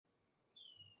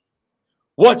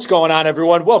What's going on,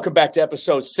 everyone? Welcome back to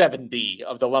episode 70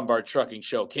 of the Lombard Trucking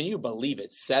Show. Can you believe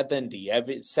it? 70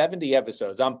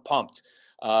 episodes. I'm pumped.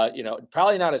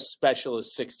 Probably not as special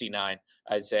as 69,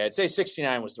 I'd say. I'd say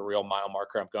 69 was the real mile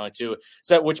marker I'm going to.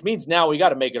 So, which means now we got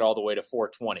to make it all the way to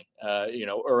 420,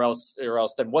 or else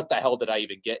then what the hell did I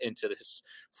even get into this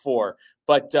for?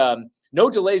 But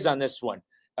no delays on this one.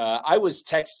 I was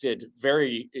texted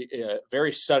very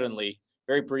suddenly,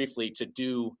 very briefly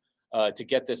to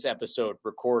get this episode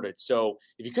recorded. So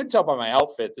if you couldn't tell by my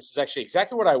outfit, this is actually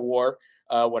exactly what I wore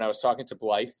when I was talking to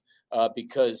Blythe,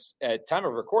 because at time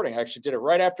of recording, I actually did it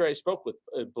right after I spoke with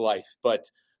Blythe.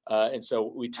 And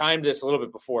so we timed this a little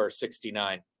bit before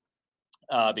 69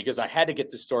 because I had to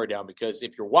get this story down, because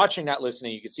if you're watching, not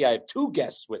listening, you can see I have two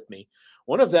guests with me.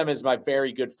 One of them is my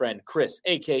very good friend, Chris,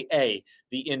 a.k.a.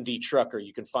 the Indie Trucker.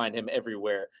 You can find him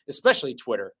everywhere, especially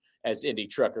Twitter, as Indie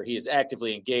Trucker. He is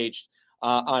actively engaged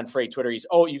on Freight Twitter.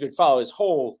 You could follow his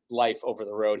whole life over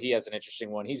the road. He has an interesting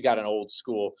one. He's got an old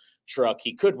school truck.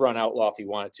 He could run outlaw if he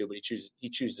wanted to, but he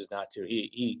chooses not to.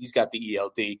 He's got the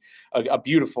ELD, a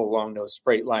beautiful long nose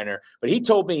Freightliner. But he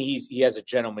told me he has a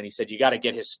gentleman. He said, you got to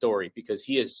get his story, because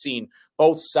he has seen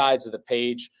both sides of the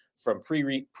page, from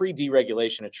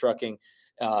pre-deregulation of trucking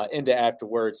into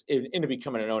afterwards, into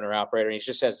becoming an owner-operator. And he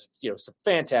just has, some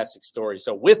fantastic stories.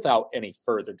 So without any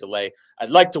further delay, I'd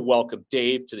like to welcome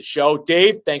Dave to the show.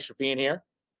 Dave, thanks for being here.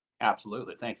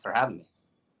 Absolutely. Thanks for having me.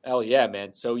 Hell yeah,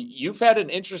 man. So you've had an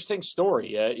interesting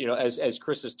story. As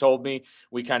Chris has told me,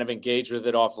 we kind of engaged with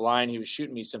it offline. He was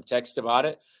shooting me some text about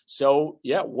it. So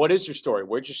yeah, what is your story?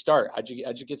 Where'd you start? How'd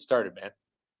you get started, man?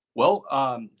 Well,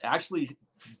 actually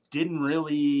didn't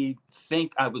really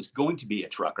think I was going to be a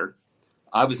trucker.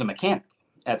 I was a mechanic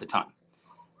at the time,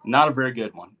 not a very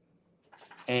good one.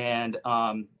 And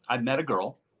I met a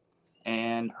girl,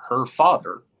 and her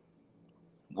father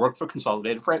worked for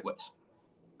Consolidated Freightways.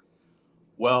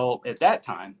 Well, at that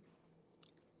time,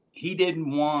 he didn't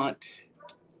want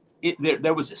it.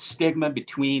 There was a stigma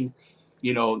between,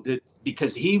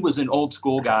 because he was an old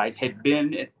school guy, had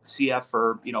been at CF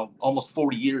for, almost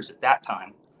 40 years at that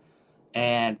time.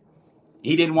 And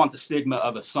he didn't want the stigma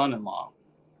of a son-in-law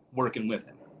working with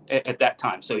him at that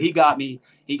time. So he got me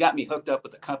hooked up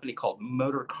with a company called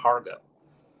Motor Cargo.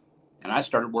 And I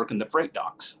started working the freight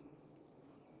docks,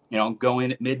 go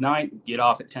in at midnight, get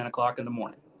off at 10 o'clock in the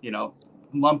morning,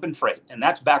 lumping freight. And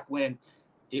that's back when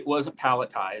it wasn't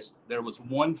palletized. There was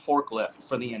one forklift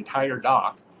for the entire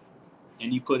dock,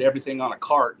 and you put everything on a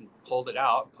cart and pulled it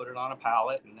out, put it on a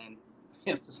pallet, and then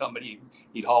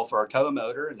you'd haul for our tow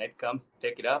motor, and they'd come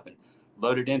pick it up and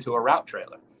load it into a route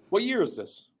trailer. What year is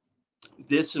this?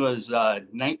 This was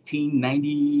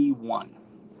 1991.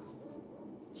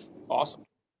 Awesome.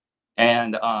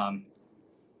 And I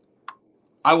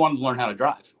wanted to learn how to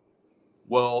drive.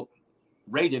 Well,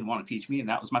 Ray didn't want to teach me, and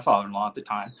that was my father-in-law at the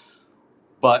time.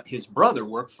 But his brother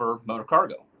worked for Motor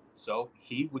Cargo, so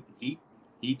he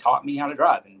taught me how to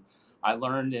drive, and I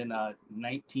learned in a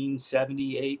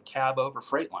 1978 cab over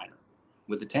Freightliner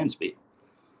with a 10-speed.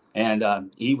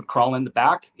 And he would crawl in the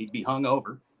back. He'd be hung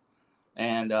over,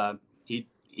 and he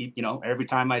every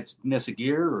time I'd miss a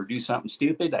gear or do something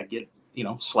stupid, I'd get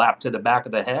slapped to the back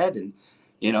of the head, and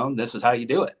this is how you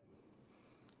do it.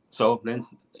 So then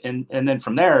and then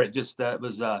from there, it just it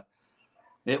was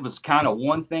kind of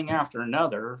one thing after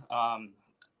another. I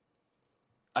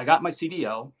got my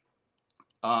CDL,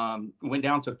 went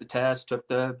down, took the test, took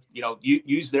the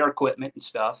used their equipment and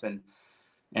stuff, and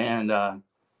I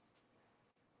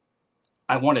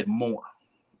wanted more.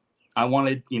 I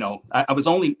wanted, I was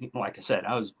only, like I said,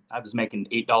 I was making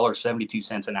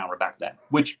 $8.72 an hour back then,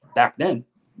 which back then,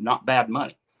 not bad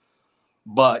money.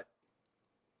 But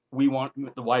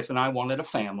the wife and I wanted a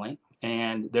family,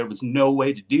 and there was no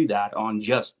way to do that on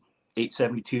just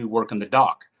 $8.72 working the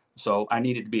dock. So I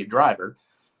needed to be a driver.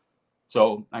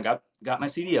 So I got my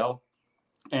CDL,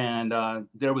 and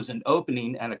there was an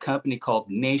opening at a company called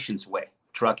Nation's Way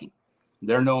Trucking.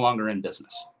 They're no longer in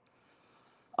business.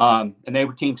 And they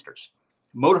were Teamsters.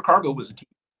 Motor Cargo was a Teamster,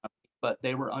 but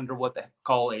they were under what they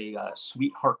call a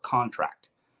sweetheart contract.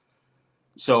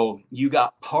 So you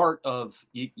got part of,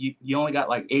 you only got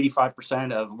like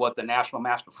 85% of what the National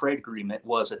Master Freight Agreement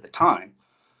was at the time.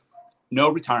 No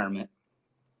retirement.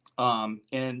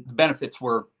 And the benefits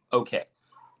were okay.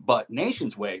 But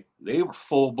Nation's Way, they were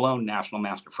full-blown National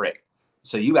Master Freight.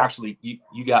 So you actually,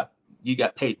 you got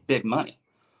paid big money.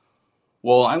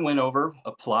 Well, I went over,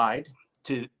 applied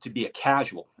to be a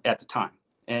casual at the time.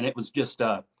 And it was just,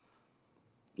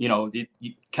 you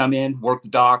come in, work the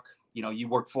dock, you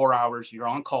work 4 hours, you're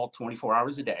on call 24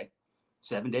 hours a day,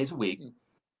 7 days a week.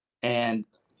 And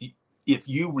if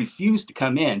you refused to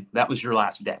come in, that was your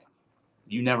last day.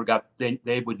 You never got,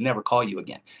 they would never call you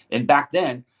again. And back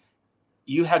then,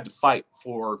 you had to fight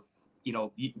for,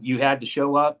 you had to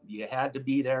show up, you had to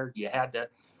be there, you had to,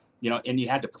 and you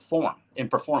had to perform and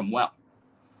perform well.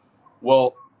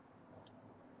 Well,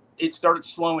 it started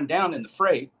slowing down in the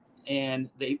freight, and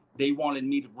they wanted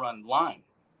me to run line.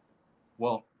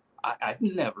 Well, I've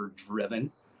never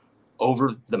driven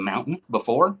over the mountain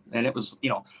before, and it was,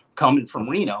 coming from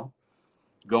Reno,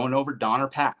 going over Donner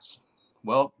Pass.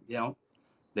 Well,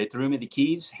 they threw me the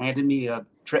keys, handed me a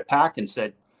trip pack, and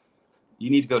said, you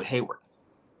need to go to Hayward.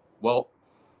 Well,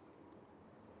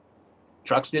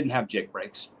 trucks didn't have jake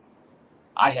brakes.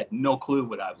 I had no clue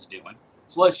what I was doing.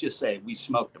 So let's just say we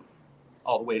smoked them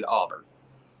all the way to Auburn.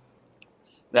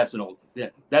 That's an old,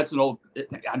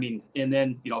 I mean, and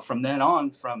then, from then on,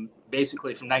 from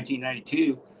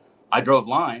 1992, I drove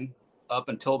line up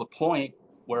until the point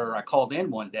where I called in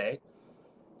one day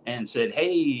and said,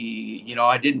 hey,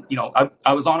 I didn't,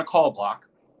 I was on a call block.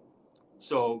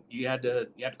 So you had to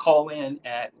call in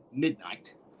at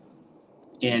midnight,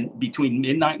 and between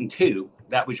midnight and 2,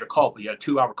 that was your call. You had a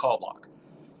 2-hour call block.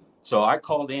 So I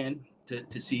called in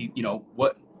to see,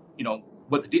 what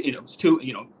the, it was 2,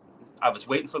 I was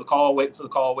waiting for the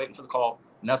call.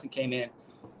 Nothing came in.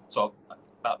 So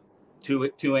about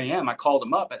 2 a.m., I called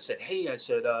them up. I said, hey,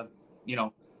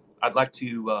 I'd like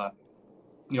to,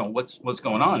 what's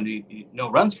going on?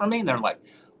 No runs for me? And they're like,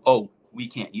 oh, we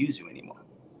can't use you anymore.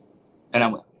 And I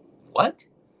went, what?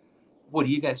 What are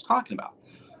you guys talking about?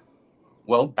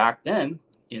 Well, back then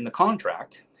in the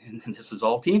contract, and this is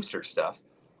all Teamster stuff,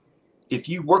 if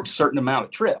you worked a certain amount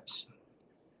of trips,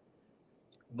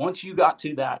 once you got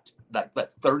to that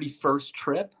 31st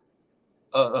trip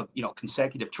of,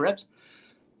 consecutive trips,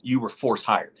 you were force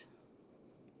hired.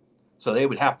 So they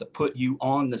would have to put you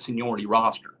on the seniority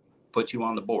roster, put you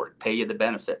on the board, pay you the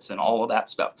benefits and all of that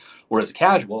stuff. Whereas a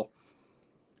casual,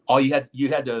 all you had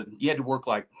to work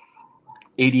like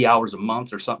 80 hours a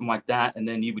month or something like that, and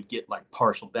then you would get like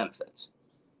partial benefits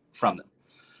from them.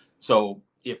 So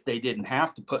if they didn't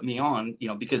have to put me on,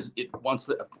 because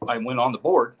I went on the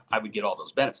board, I would get all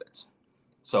those benefits.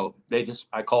 So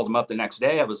I called them up the next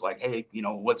day. I was like, hey,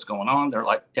 what's going on? They're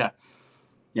like, yeah,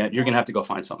 you're gonna have to go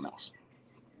find something else.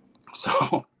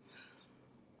 So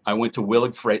I went to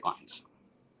Willig Freight Lines.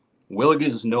 Willig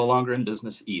is no longer in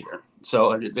business either.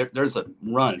 So there's a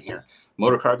run here.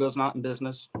 Motor Cargo's not in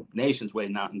business. Nation's Way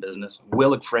not in business.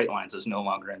 Willig Freight Lines is no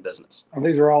longer in business. Well,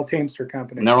 these are all Teamster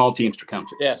companies. And they're all Teamster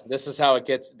companies. Yeah, this is how it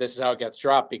gets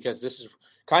dropped, because this is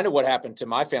kind of what happened to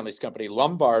my family's company.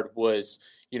 Lombard was,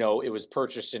 it was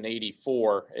purchased in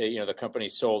 84. The company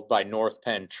sold by North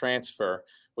Penn Transfer,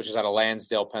 which is out of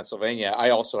Lansdale, Pennsylvania. I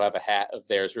also have a hat of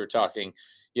theirs. We were talking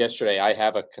yesterday. I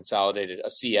have a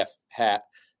CF hat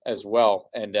as well.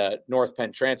 And North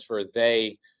Penn Transfer,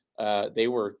 they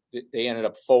ended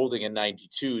up folding in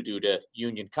 92 due to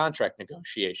union contract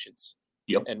negotiations.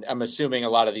 Yep. And I'm assuming a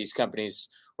lot of these companies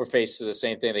were faced with the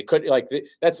same thing. They could,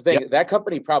 that's the thing. Yep. That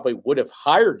company probably would have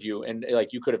hired you, and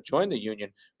you could have joined the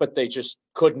union, but they just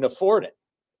couldn't afford it.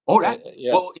 Oh, right.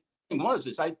 Yeah. Well, the thing was,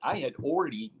 I had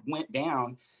already went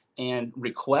down and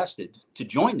requested to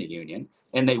join the union,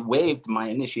 and they waived my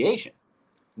initiation,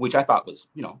 which I thought was,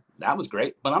 that was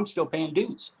great, but I'm still paying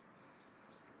dues.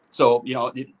 So,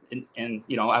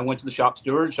 I went to the shop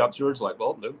steward. Shop steward's like,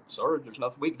 well, no, sorry, there's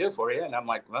nothing we can do for you. And I'm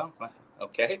like, well,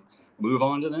 okay, move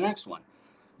on to the next one.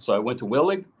 So I went to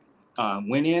Willig,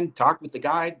 went in, talked with the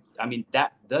guy. I mean,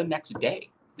 the next day,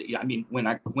 when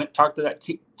I went talked to that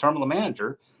terminal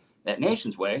manager at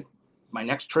Nation's Way, my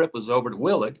next trip was over to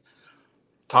Willig,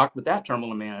 talked with that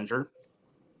terminal manager.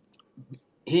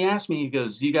 He asked me, he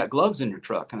goes, you got gloves in your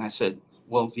truck? And I said,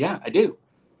 well, yeah, I do.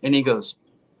 And he goes,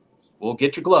 well,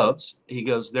 get your gloves. He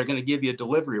goes, they're going to give you a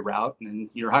delivery route and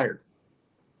you're hired.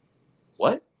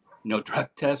 What? No drug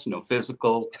test, no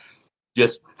physical,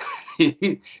 just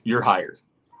you're hired.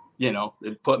 They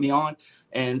put me on,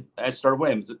 and I started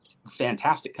away. It was a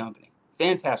fantastic company.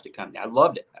 I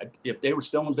loved it. If they were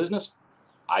still in business,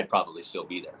 I'd probably still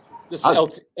be there. This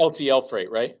is LTL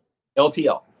freight, right?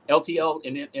 LTL,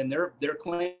 and their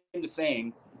claim to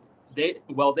fame.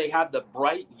 They had the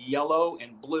bright yellow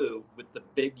and blue with the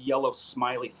big yellow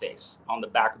smiley face on the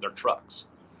back of their trucks.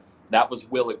 That was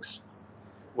Willig's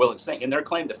thing. And their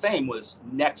claim to fame was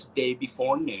next day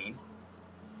before noon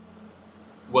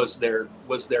was their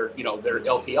their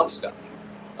LTL stuff.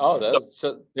 Oh,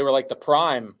 so they were like the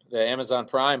Amazon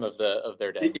Prime of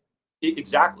their day.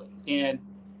 Exactly. And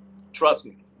trust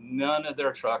me, none of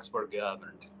their trucks were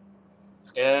governed.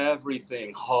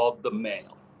 Everything hauled the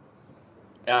mail.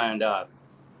 And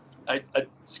I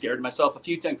scared myself a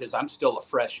few times because I'm still a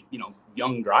fresh,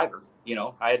 young driver.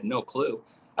 I had no clue.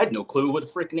 I had no clue what a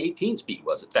freaking 18 speed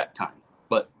was at that time,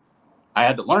 but I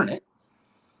had to learn it,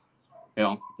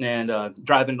 and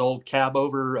driving an old cab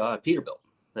over Peterbilt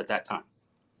at that time,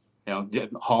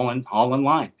 hauling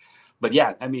line. But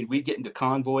yeah, I mean, we get into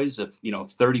convoys of,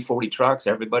 30, 40 trucks,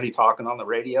 everybody talking on the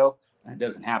radio. That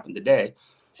doesn't happen today.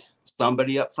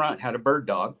 Somebody up front had a bird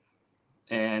dog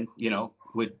and,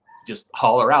 would just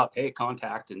holler out, hey,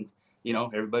 contact, and,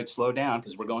 everybody slow down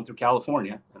because we're going through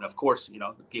California. And of course,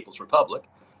 the People's Republic,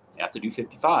 you have to do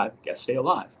 55, got to stay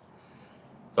alive.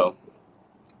 So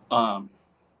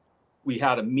we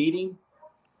had a meeting.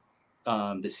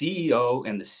 The CEO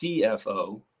and the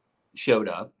CFO showed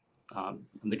up.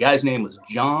 The guy's name was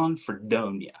John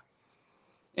Fredonia,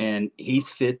 and he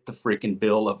fit the freaking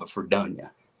bill of a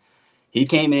Fredonia. He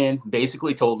came in,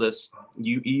 basically told us,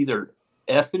 you either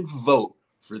effing vote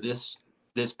for this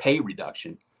pay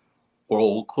reduction or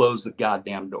we'll close the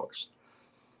goddamn doors.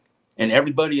 And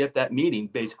everybody at that meeting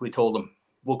basically told him,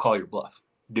 we'll call your bluff.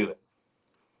 Do it.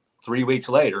 3 weeks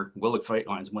later, Willick Freight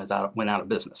Lines went out of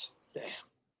business. Damn.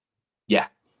 Yeah.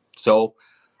 So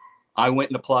I went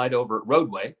and applied over at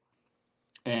Roadway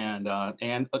and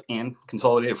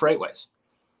Consolidated Freightways.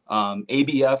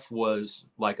 ABF was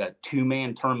like a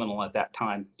 2-man terminal at that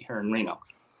time here in Reno.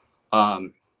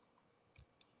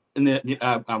 And then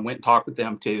I went and talked with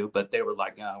them too, but they were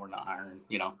like, no, we're not hiring.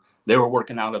 They were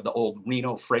working out of the old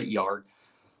Reno freight yard,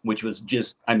 which was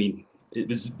just, I mean, it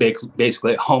was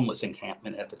basically a homeless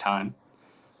encampment at the time.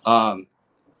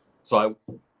 So I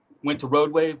went to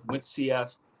Roadway, went to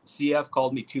CF. CF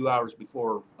called me 2 hours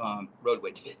before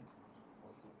Roadway did.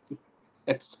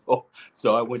 And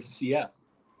so I went to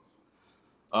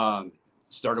CF.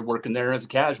 Started working there as a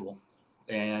casual.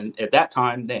 And at that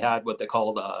time, they had what they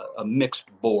called a mixed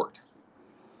board.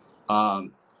 I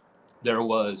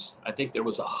think there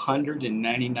was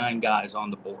 199 guys on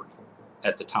the board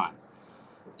at the time.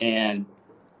 And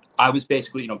I was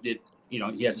basically, you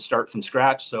had to start from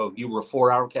scratch. So you were a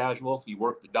 4-hour casual, you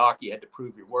worked the dock, you had to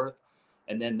prove your worth.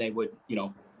 And then they would,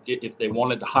 if they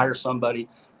wanted to hire somebody,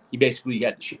 you basically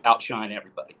had to outshine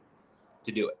everybody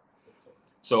to do it.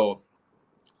 So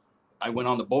I went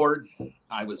on the board.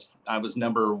 I was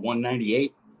number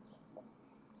 198.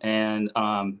 And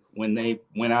when they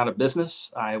went out of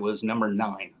business, I was number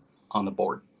 9 on the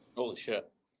board. Holy shit.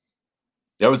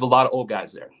 There was a lot of old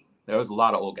guys there.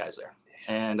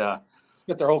 And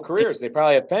but their whole careers, they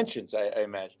probably have pensions, I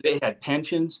imagine. They had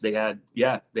pensions. They had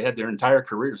their entire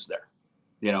careers there,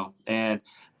 and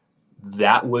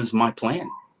that was my plan.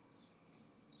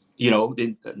 We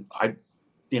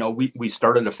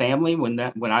started a family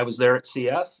when I was there at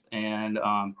CF and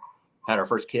had our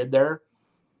first kid there.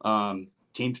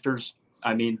 Teamsters,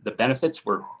 I mean, the benefits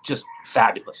were just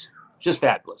fabulous.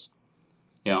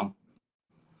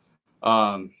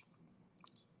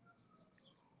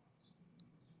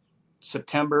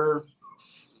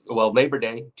 Labor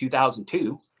Day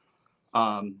 2002,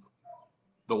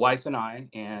 the wife and I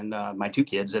and my 2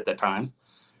 kids at that time,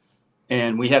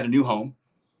 and we had a new home,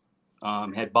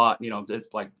 had bought,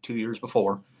 like 2 years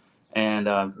before.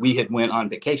 And we had went on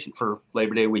vacation for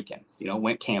Labor Day weekend,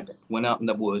 went camping, went out in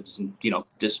the woods and,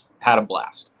 just had a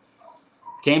blast.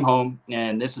 Came home,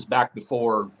 and this is back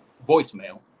before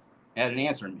voicemail, had an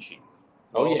answering machine.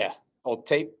 Oh, yeah. Old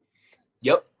tape.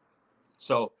 Yep.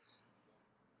 So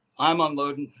I'm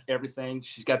unloading everything.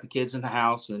 She's got the kids in the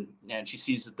house, and she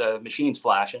sees that the machine's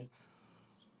flashing.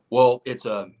 Well, it's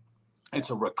a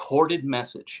recorded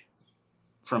message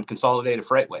from Consolidated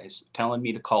Freightways telling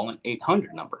me to call an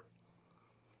 800 number.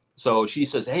 So she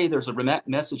says, hey, there's a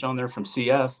message on there from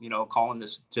CF, calling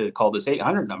this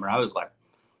 800 number. I was like,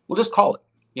 well, just call it,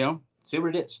 see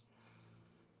what it is.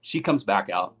 She comes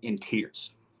back out in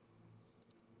tears.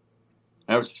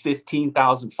 There was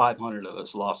 15,500 of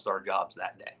us lost our jobs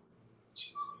that day.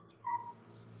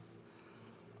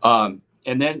 And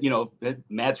then,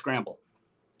 mad scramble,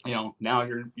 now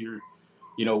you're,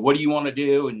 what do you want to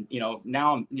do? And,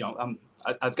 now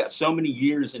I've got so many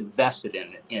years invested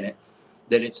in it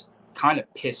that it's kind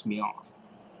of pissed me off.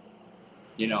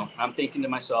 I'm thinking to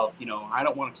myself, I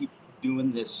don't want to keep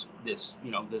doing this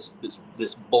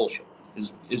bullshit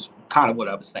is kind of what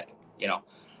I was thinking,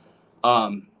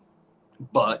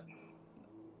 but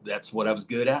that's what I was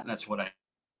good at. And that's what I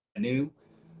knew.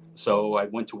 So I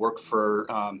went to work for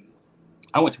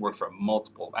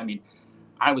multiple. I mean,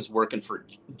 I was working for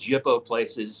Jippo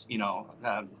places,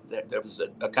 there was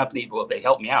a company, well, they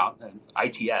helped me out,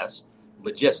 ITS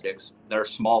Logistics. They're a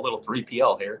small little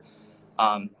 3PL here.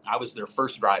 I was their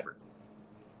first driver.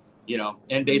 you know,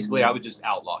 and basically I would just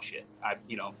outlaw shit.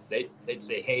 You know, they'd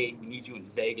say, hey, we need you in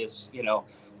Vegas, you know,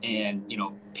 and, you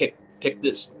know, pick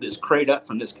this crate up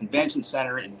from this convention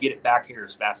center and get it back here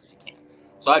as fast as you can.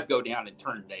 So I'd go down and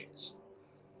turn Vegas,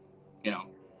 you know,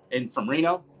 and from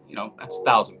Reno, you know, that's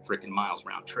 1,000 freaking miles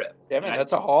round trip. Yeah, man,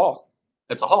 that's a haul.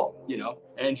 That's a haul, you know,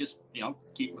 and just, you know,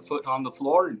 keep your foot on the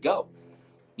floor and go,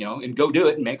 you know, and go do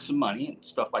it and make some money and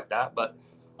stuff like that. But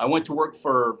I went to work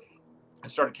I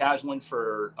started casualing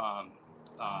for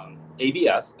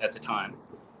ABF at the time,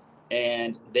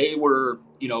 and they were,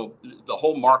 you know, the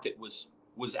whole market was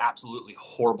absolutely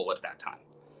horrible at that time.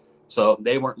 So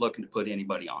they weren't looking to put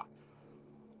anybody on.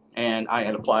 And I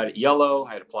had applied at Yellow,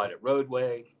 I had applied at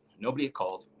Roadway. Nobody had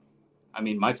called. I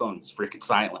mean, my phone was freaking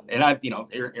silent. And you know,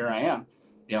 here I am.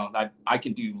 You know, I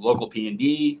can do local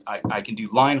P&D. I can do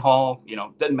line haul. You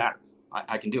know, doesn't matter.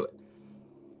 I can do it.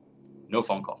 No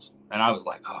phone calls. And I was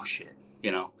like, oh, shit,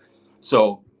 you know.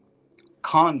 So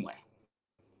Conway.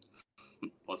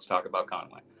 Let's talk about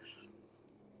Conway.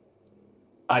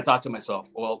 I thought to myself,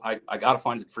 well, I got to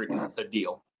find a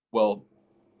deal. Well,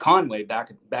 Conway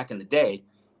back in the day,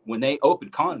 when they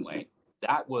opened Conway,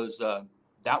 that was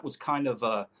kind of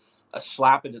a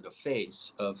slap into the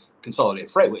face of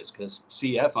Consolidated Freightways because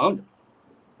CF owned them.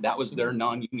 That was their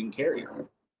non-union carrier,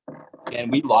 and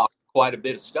we lost quite a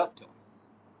bit of stuff to them.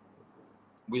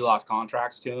 We lost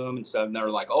contracts to them and stuff, and they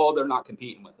were like, "Oh, they're not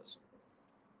competing with us."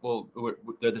 Well,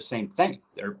 they're the same thing.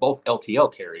 They're both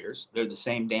LTL carriers. They're the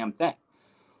same damn thing.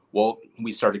 Well,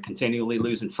 we started continually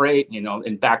losing freight, you know,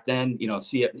 and back then, you know,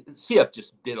 CF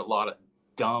just did a lot of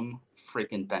dumb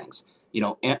freaking things. You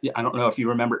know, I don't know if you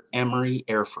remember Emory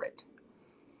Air Freight.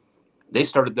 They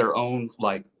started their own,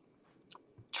 like,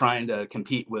 trying to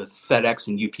compete with FedEx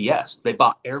and UPS. They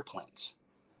bought airplanes.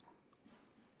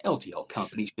 LTL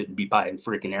companies shouldn't be buying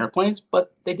freaking airplanes,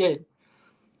 but they did.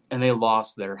 And they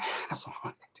lost their ass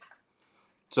on it.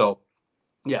 So,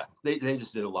 yeah, they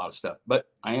just did a lot of stuff. But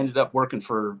I ended up working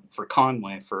for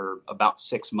Conway for about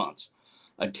 6 months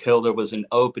until there was an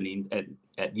opening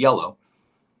at Yellow.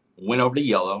 Went over to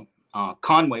Yellow.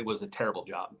 Conway was a terrible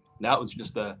job. That was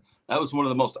one of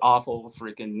the most awful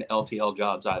freaking LTL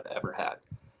jobs I've ever had.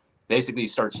 Basically, you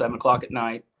start 7 o'clock at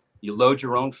night, you load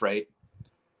your own freight,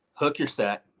 hook your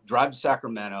set, drive to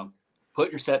Sacramento,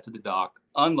 put your set to the dock,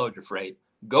 unload your freight,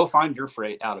 go find your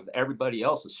freight out of everybody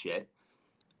else's shit,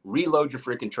 reload your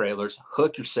freaking trailers,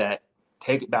 hook your set,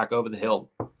 take it back over the hill,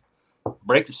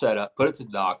 break your set up, put it to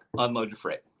the dock, unload your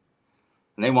freight.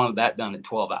 And they wanted that done in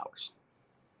 12 hours.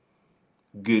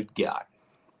 Good God.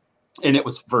 And it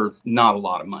was for not a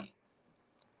lot of money.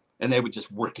 And they would just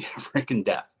work you to freaking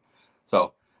death.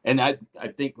 So, and I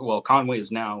think, well, Conway is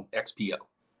now XPO.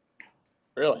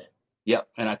 Really? Yep.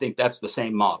 And I think that's the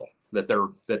same model that they're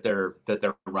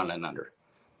running under.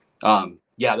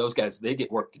 Yeah, those guys, they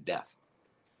get worked to death.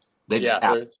 They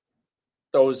just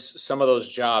some of those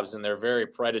jobs, and they're very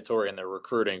predatory in their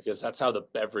recruiting because that's how the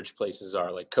beverage places are,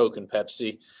 like Coke and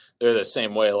Pepsi. They're the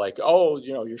same way, like, oh,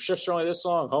 you know, your shifts are only this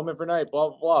long, home every night, blah,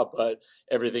 blah, blah. But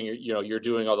everything, you're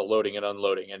doing all the loading and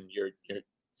unloading, and you're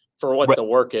for what the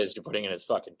work is, you're putting in his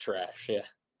fucking trash. Yeah.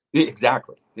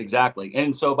 Exactly.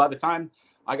 And so by the time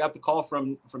I got the call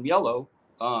from Yellow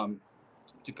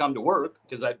to come to work,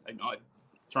 because I'm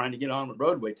trying to get on with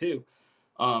Roadway too,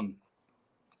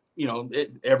 you know,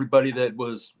 everybody that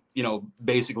was, you know,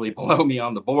 basically below me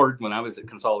on the board when I was at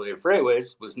Consolidated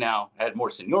Freightways had more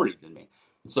seniority than me.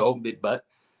 So, but,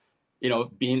 you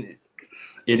know,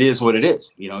 it is what it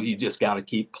is. You know, you just got to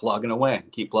keep plugging away.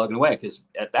 Because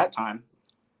at that time,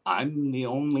 I'm the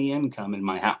only income in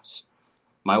my house.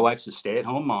 My wife's a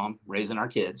stay-at-home mom raising our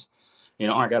kids. You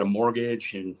know, I got a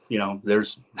mortgage, and, you know,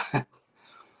 there's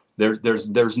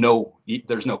no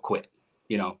quit.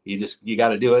 You know, you got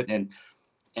to do it.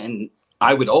 And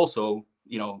I would also,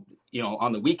 you know,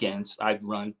 on the weekends, I'd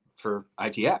run for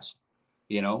ITS,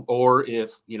 you know, or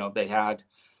if, you know, they had,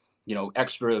 you know,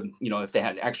 extra, you know, if they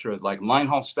had extra like line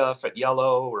haul stuff at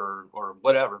Yellow or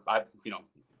whatever,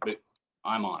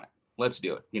 I'm on it. Let's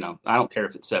do it. You know, I don't care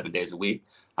if it's 7 days a week.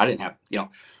 I didn't have, you know,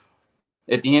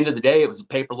 at the end of the day, it was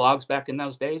paper logs back in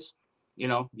those days. You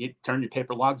know, you turn your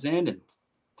paper logs in and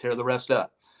tear the rest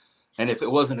up. And if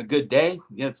it wasn't a good day,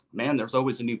 man, there's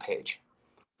always a new page.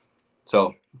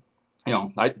 So, you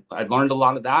know, I learned a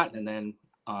lot of that. And then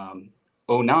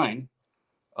 2009,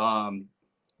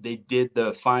 they did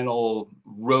the final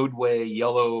Roadway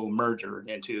Yellow merger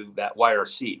into that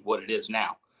YRC, what it is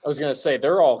now. I was going to say,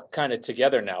 they're all kind of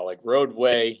together now, like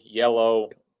Roadway, Yellow,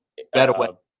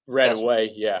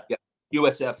 Redway, yeah.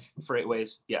 USF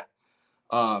Freightways, yeah.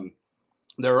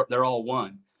 They're all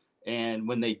one. And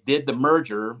when they did the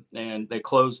merger and they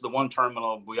closed the one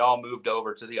terminal, we all moved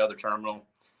over to the other terminal.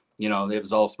 You know, it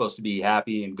was all supposed to be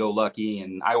happy and go lucky.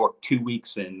 And I worked 2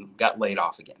 weeks and got laid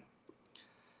off again.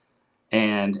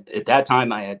 And at that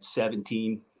time, I had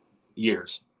 17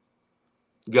 years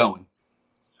going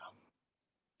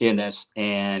in this,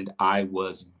 and I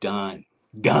was done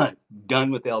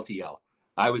with LTL.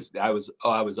 I was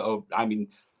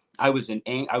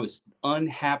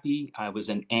unhappy. I was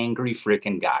an angry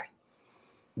freaking guy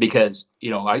because,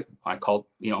 you know, I called,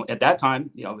 you know, at that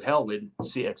time, you know, hell, at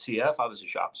CF, I was a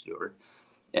shop steward.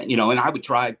 You know, and I would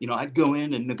try, you know, I'd go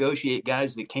in and negotiate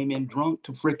guys that came in drunk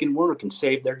to freaking work and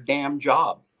save their damn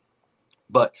job.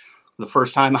 But the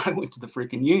first time I went to the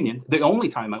freaking union, the only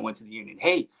time I went to the union,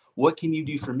 hey, what can you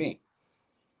do for me?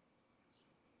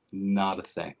 Not a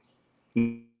thing.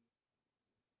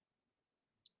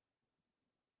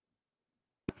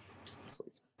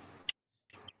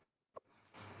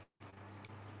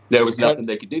 There was nothing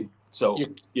they could do. So,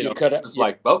 you know, it was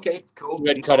like, okay, cool. You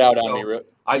had cut out on me.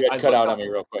 You had cut out on me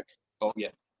real quick. Oh, yeah.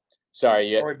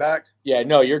 Sorry. Are we back? Yeah,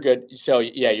 no, you're good. So,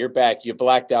 yeah, you're back. You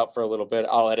blacked out for a little bit.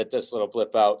 I'll edit this little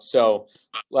blip out. So,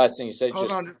 last thing you said.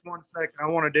 Hold on just 1 second. I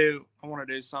want to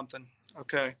do something.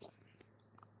 Okay.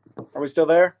 Are we still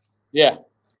there? Yeah.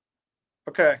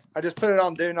 Okay. I just put it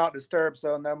on Do Not Disturb,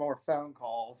 so no more phone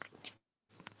calls.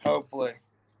 Hopefully.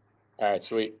 All right,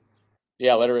 sweet.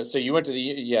 Yeah, literally. So you went to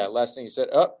the last thing you said.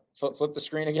 Oh, flip the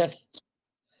screen again.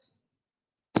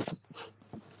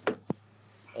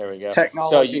 There we go.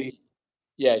 Technology.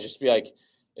 So just be like,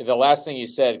 the last thing you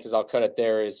said, because I'll cut it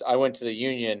there, is I went to the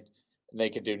union and they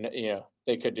could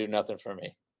do nothing for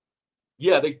me.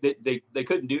 Yeah, they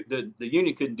couldn't do the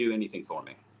union couldn't do anything for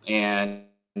me, and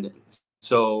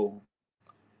so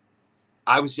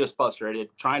I was just frustrated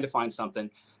trying to find something.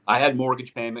 I had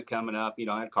mortgage payment coming up, you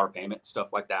know, I had car payment,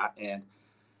 stuff like that, and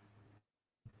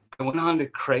I went on to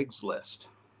Craigslist,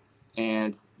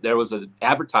 and there was an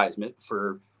advertisement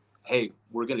for, hey,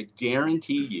 we're going to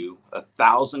guarantee you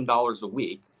 $1,000 a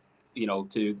week, you know,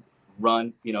 to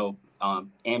run, you know,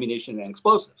 ammunition and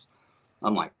explosives.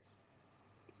 I'm like,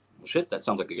 well, shit, that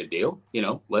sounds like a good deal. You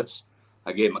know,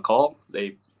 I gave them a call.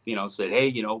 They, you know, said, hey,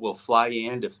 you know, we'll fly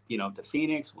you in to, you know, to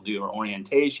Phoenix. We'll do our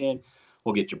orientation.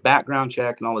 We'll get your background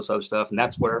check and all this other stuff. And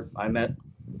that's where I met.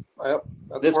 Well,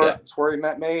 that's where he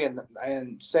met me.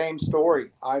 And same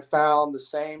story. I found the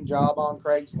same job on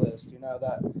Craigslist, you know,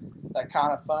 that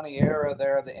kind of funny era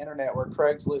there of the internet where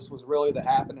Craigslist was really the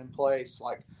happening place.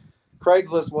 Like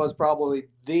Craigslist was probably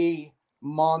the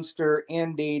monster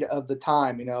Indeed of the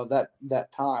time, you know,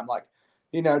 that time, like,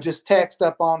 you know, just text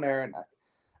up on there. And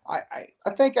I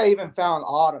think I even found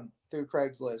Autumn through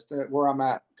Craigslist where I'm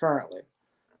at currently.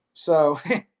 So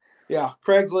yeah,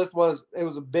 Craigslist was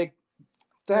a big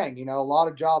thing, you know, a lot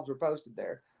of jobs were posted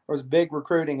there. There was big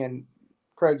recruiting in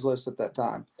Craigslist at that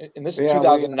time. And this is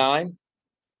 2009?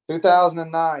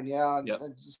 2009, yeah. Yep.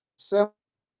 It's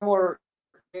similar,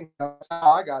 you know, that's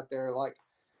how I got there. Like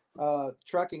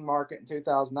trucking market in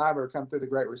 2009, we were coming through the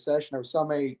Great Recession. There were so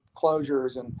many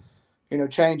closures and, you know,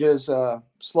 changes,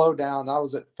 slowed down. I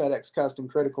was at FedEx Custom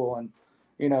Critical, and,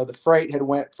 you know, the freight had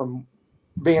went from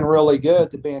being really good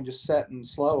to being just set and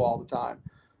slow all the time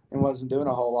and wasn't doing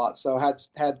a whole lot. So had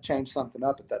to change something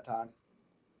up at that time.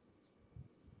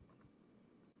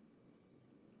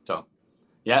 So,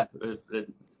 yeah,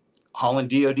 hauling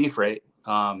DOD freight.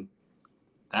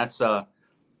 That's a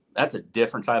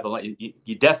different type of.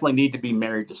 You definitely need to be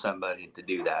married to somebody to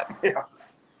do that. Yeah.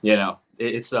 You know,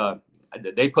 it's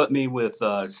they put me with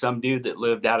some dude that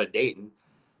lived out of Dayton.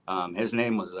 His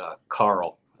name was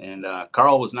Carl, and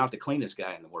Carl was not the cleanest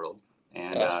guy in the world,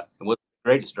 and wasn't the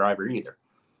greatest driver either.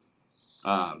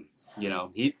 You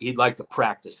know, he'd like to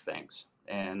practice things,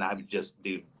 and I would just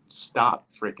stop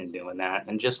freaking doing that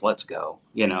and just let's go.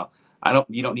 You know,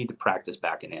 you don't need to practice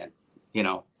backing in. You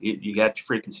know, you got your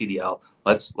freaking CDL.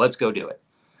 Let's go do it.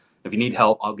 If you need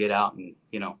help, I'll get out and,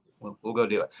 you know, we'll go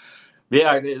do it. But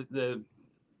yeah,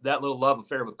 that little love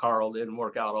affair with Carl didn't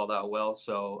work out all that well.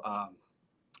 So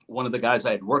one of the guys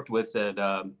I had worked with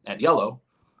at Yellow,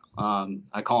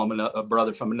 I call him a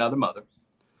brother from another mother.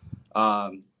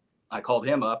 I called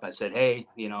him up. I said, hey,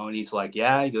 you know, and he's like,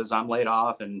 yeah. He goes, I'm laid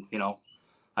off. And, you know,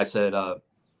 I said,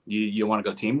 you want to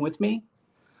go team with me?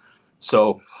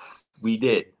 So we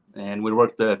did. And we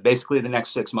worked basically the next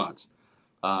 6 months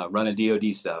running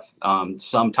DOD stuff.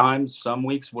 Sometimes, some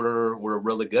weeks were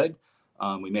really good.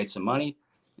 We made some money.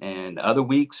 And other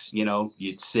weeks, you know,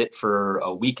 you'd sit for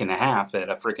a week and a half at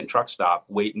a freaking truck stop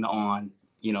waiting on,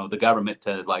 you know, the government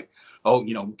to like, oh,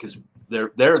 you know, because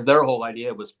their whole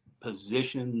idea was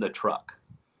position the truck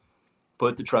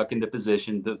put the truck into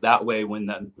position. That way, when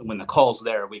the call's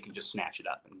there, we can just snatch it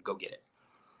up and go get it.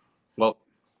 Well,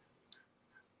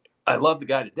 I love the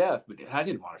guy to death, but I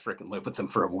didn't want to freaking live with him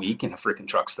for a week in a freaking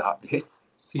truck stop, dude.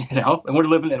 And we're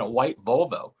living in a white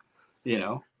Volvo,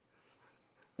 It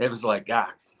was like,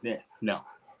 no.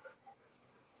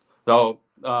 So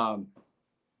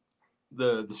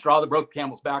the straw that broke the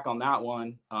camel's back on that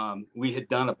one, we had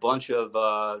done a bunch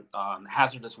of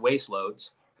hazardous waste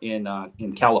loads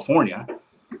in California,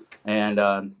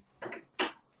 and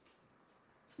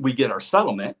we get our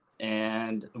settlement,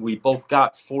 and we both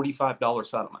got $45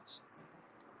 settlements.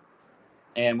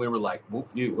 And we were like, well,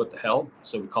 what the hell?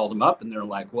 So we called them up, and they're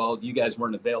like, well, you guys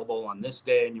weren't available on this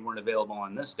day, and you weren't available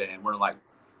on this day. And we're like,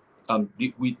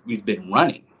 we've been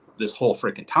running this whole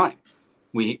freaking time.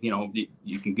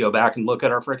 You can go back and look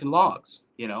at our freaking logs.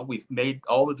 We've made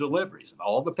all the deliveries,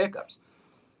 all the pickups.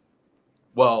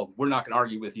 Well, we're not going to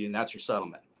argue with you, and that's your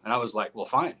settlement. And I was like, well,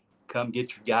 fine, come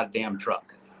get your goddamn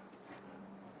truck.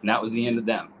 And that was the end of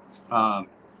them. I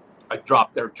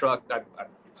dropped their truck. I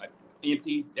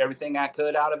emptied everything I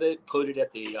could out of it, put it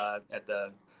at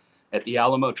the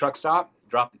Alamo truck stop,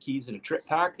 dropped the keys in a trip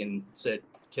pack, and said,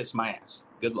 kiss my ass.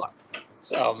 Good luck.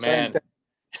 Oh, man.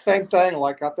 Same thing.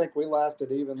 Like, I think we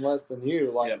lasted even less than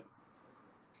you.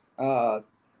 3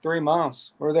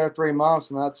 months. We were there 3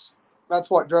 months, and that's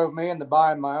what drove me into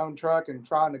buying my own truck and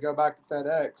trying to go back to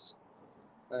FedEx.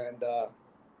 And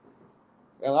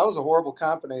that was a horrible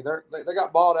company. They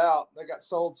got bought out. They got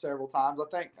sold several times. I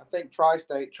think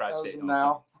Tri-State owns them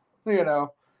now. Kind of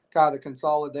the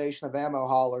consolidation of ammo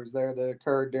haulers there that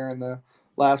occurred during the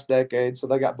last decade. So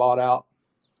they got bought out.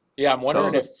 Yeah, I'm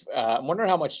wondering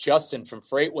how much Justin from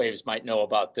Freight Waves might know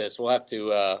about this. We'll have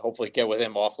to hopefully get with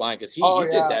him offline, because he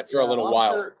did that for a little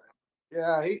while. Sure.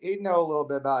 Yeah, he'd know a little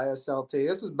bit about SLT.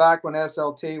 This is back when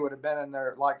SLT would have been in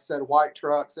their, like I said, white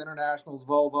trucks, Internationals,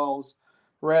 Volvos,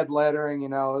 red lettering.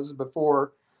 This is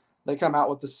before they come out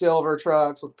with the silver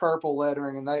trucks with purple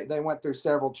lettering, and they went through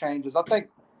several changes. I think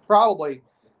probably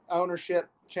ownership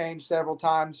changed several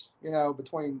times,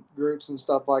 between groups and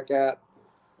stuff like that.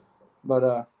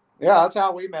 But that's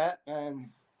how we met, and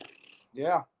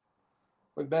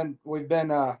we've been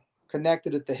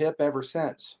connected at the hip ever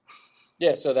since.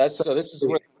 Yeah, so this is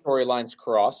where the storylines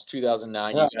cross.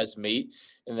 2009, you guys meet,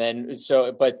 and then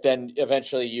but then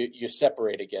eventually you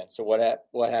separate again. So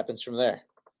what happens from there?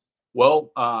 Well,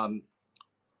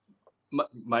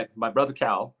 my brother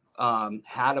Cal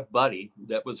had a buddy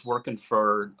that was working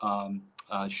for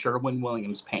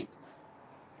Sherwin-Williams Paint,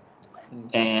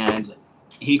 and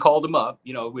he called him up.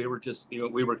 We were just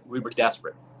we were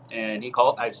desperate, and he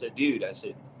called. I said, dude,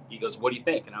 he goes, what do you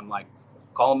think? And I'm like,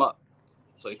 call him up.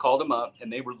 So he called him up,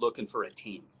 and they were looking for a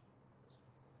team.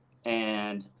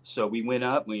 And so we went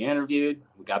up, we interviewed,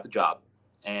 we got the job,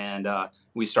 and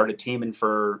we started teaming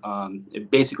for.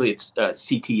 Basically, it's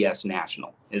CTS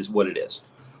National is what it is.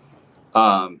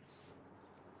 Or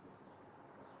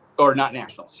not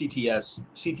national,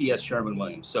 CTS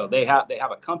Sherwin-Williams. So they have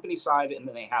a company side, and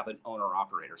then they have an owner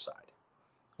operator side,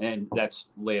 and that's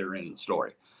later in the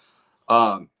story.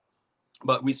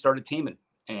 But we started teaming,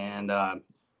 and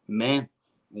man,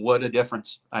 what a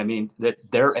difference! I mean, that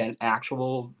they're an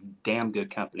actual damn good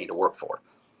company to work for.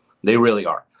 They really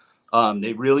are.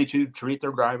 They really treat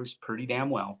their drivers pretty damn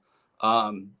well.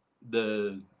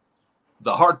 The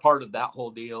hard part of that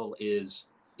whole deal is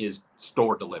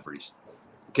store deliveries,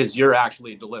 because you're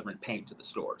actually delivering paint to the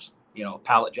stores.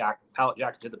 Pallet jack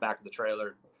to the back of the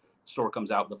trailer, store comes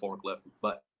out with the forklift,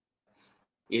 but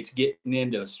it's getting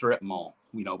into a strip mall,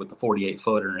 with the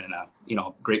 48-footer and a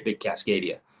great big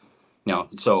Cascadia.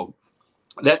 So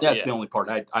that's the only part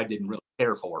I didn't really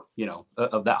care for,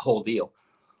 of that whole deal.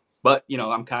 But,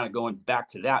 I'm kind of going back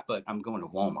to that, but I'm going to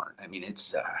Walmart. I mean,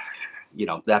 it's,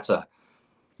 that's going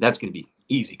to be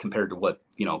easy compared to what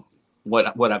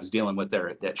I was dealing with there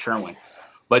at Sherwin.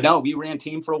 But no, we ran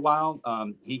team for a while.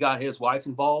 He got his wife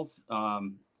involved,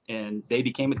 and they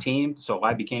became a team. So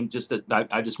I became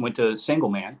I just went to single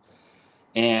man,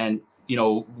 and,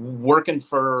 working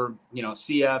for,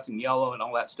 CF and Yellow and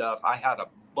all that stuff. I had a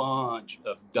bunch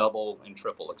of double and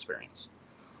triple experience.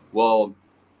 Well,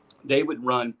 they would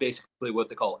run basically what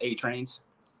they call A trains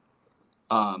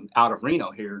out of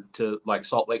Reno here to like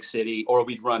Salt Lake City, or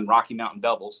we'd run Rocky Mountain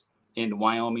doubles into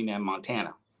Wyoming and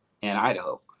Montana and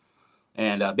Idaho.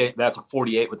 And that's a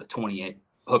 48 with a 28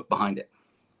 hook behind it,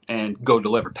 and go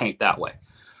deliver paint that way.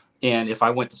 And if I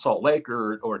went to Salt Lake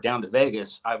or down to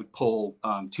Vegas, I would pull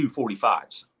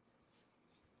 245s,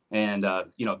 and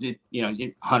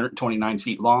 129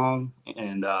 feet long,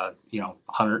 and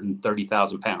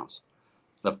 130,000 pounds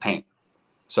of paint.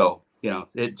 So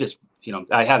it just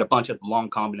I had a bunch of long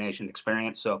combination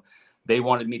experience, so they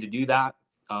wanted me to do that.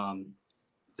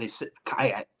 They said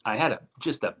I had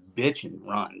just a bitch and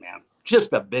run, man,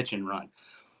 just a bitch and run.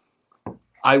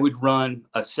 I would run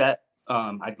a set.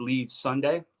 I'd leave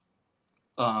Sunday,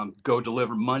 go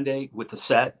deliver Monday with the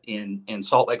set in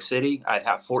Salt Lake City. I'd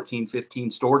have 14,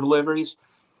 15 store deliveries,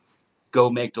 go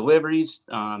make deliveries.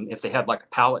 If they had like a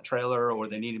pallet trailer or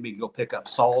they needed me to go pick up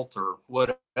salt or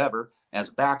whatever as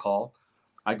a backhaul,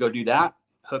 I'd go do that,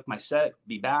 hook my set,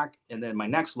 be back. And then my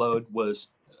next load was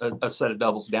a set of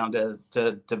doubles down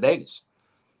to Vegas,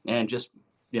 and just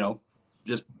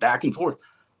back and forth.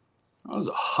 I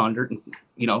was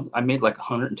I made like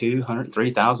 102,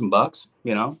 103,000 bucks,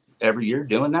 every year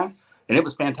doing that. And it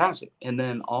was fantastic. And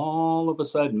then all of a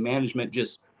sudden management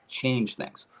just changed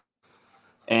things.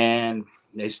 And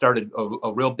they started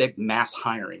a real big mass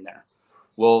hiring there.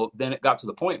 Well, then it got to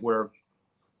the point where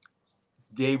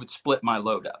they would split my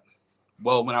load up.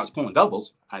 Well, when I was pulling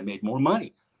doubles, I made more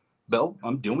money. Bill,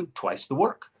 I'm doing twice the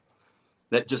work.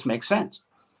 That just makes sense.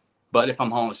 But if I'm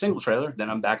hauling a single trailer, then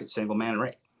I'm back at single man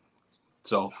rate.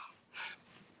 So,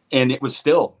 and it was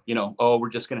still, we're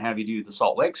just going to have you do the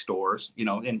Salt Lake stores,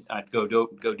 and I'd go do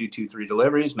 2-3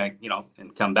 deliveries, make,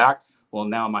 and come back. Well,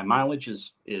 now my mileage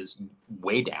is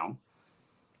way down.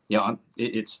 I'm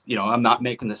not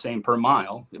making the same per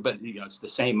mile, but, it's the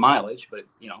same mileage, but,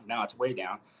 now it's way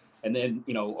down. And then,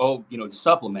 to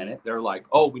supplement it, they're like,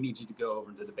 oh, we need you to go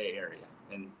over to the Bay Area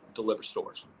and deliver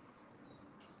stores.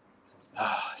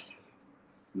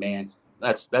 Man,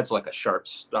 that's like a sharp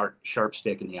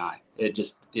stick in the eye. It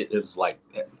was like,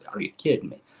 are you kidding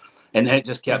me? And then it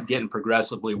just kept getting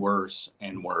progressively worse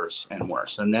and worse and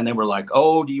worse. And then they were like,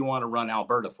 oh, do you want to run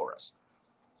Alberta for us?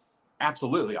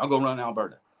 Absolutely. I'll go run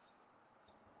Alberta.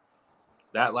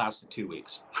 That lasted 2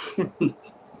 weeks. And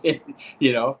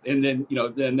then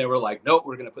they were like, nope,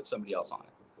 we're going to put somebody else on it.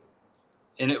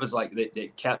 And it was like,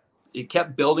 it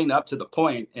kept building up to the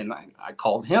point. And I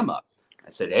called him up. I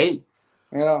said, hey,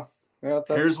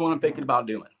 here's what I'm thinking about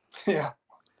doing. Yeah.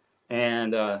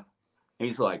 And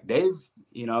he's like, Dave,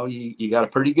 you got a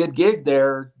pretty good gig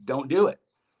there. Don't do it.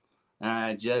 And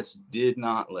I just did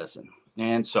not listen.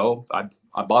 And so I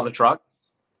bought a truck,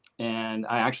 and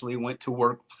I actually went to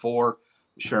work for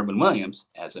Sherwin-Williams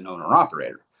as an owner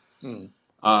operator.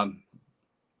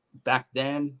 Back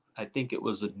then, I think it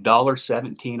was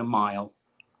 $1.17 a mile,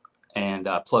 and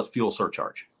plus fuel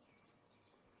surcharge.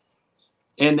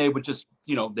 And they would just,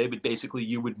 you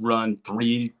would run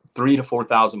 3,000 to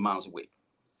 4,000 miles a week.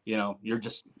 You're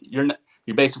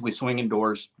basically swinging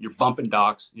doors, you're bumping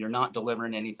docks, you're not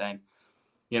delivering anything.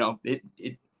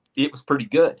 It was pretty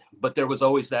good, but there was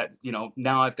always that,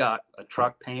 now I've got a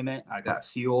truck payment, I got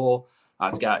fuel,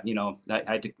 I've got, I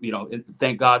had to,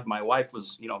 thank God my wife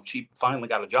was, she finally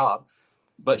got a job,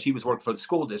 but she was working for the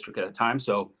school district at the time.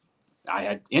 So I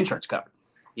had insurance covered,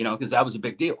 because that was a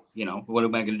big deal. What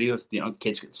am I going to do if,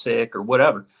 kids get sick or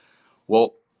whatever?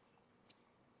 Well,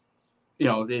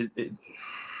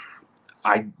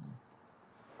 I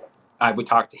would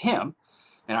talk to him,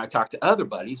 and I talked to other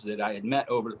buddies that I had met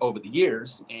over the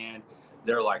years, and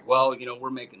they're like, well,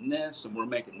 we're making this and we're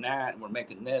making that and we're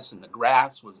making this, and the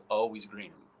grass was always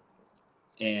greener.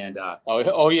 And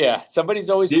oh yeah, somebody's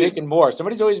always making more.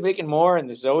 Somebody's always making more, and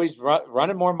there's always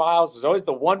running more miles. There's always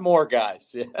the one more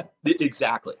guys.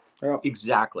 Exactly. Yeah.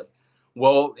 Exactly.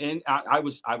 Well, and I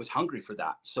was hungry for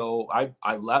that, so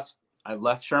I left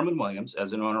Sherwin-Williams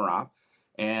as an owner op,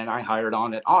 and I hired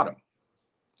on at Autumn.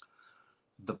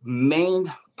 The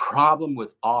main problem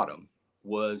with Autumn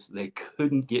was they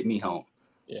couldn't get me home.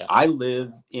 Yeah. I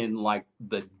live in like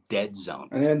the dead zone.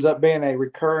 And it ends up being a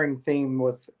recurring theme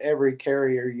with every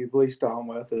carrier you've leased on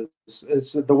with.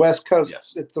 It's the West Coast.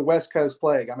 Yes. It's the West Coast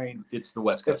plague. I mean, it's the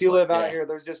West Coast. If you live out here,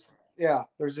 there's just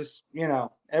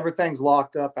everything's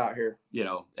locked up out here.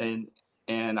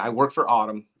 And I worked for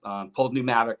Autumn, pulled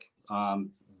pneumatic,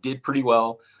 did pretty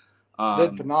well.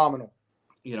 Did phenomenal.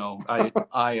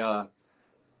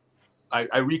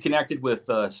 I reconnected with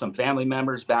some family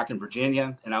members back in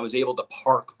Virginia, and I was able to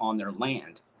park on their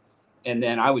land. And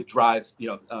then I would drive,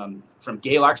 from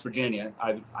Galax, Virginia.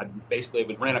 I basically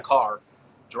would rent a car,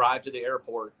 drive to the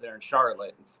airport there in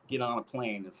Charlotte, get on a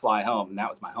plane and fly home. And that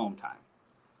was my home time.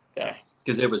 Yeah.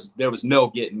 Because there was no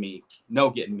getting me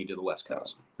to the West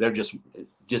Coast. It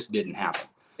just didn't happen.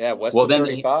 Yeah. West of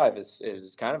 35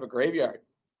 is kind of a graveyard.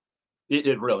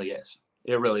 It really is.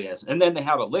 It really is. And then they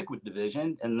have a liquid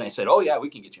division, and they said, oh yeah,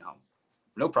 we can get you home.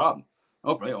 No problem.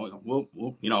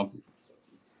 We'll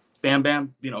bam,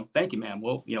 bam, thank you, man.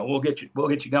 We'll get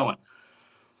you going.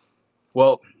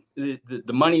 Well,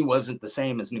 the money wasn't the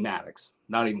same as pneumatics,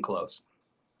 not even close.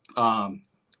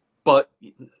 but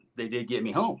they did get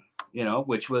me home,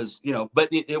 which was, but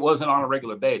it wasn't on a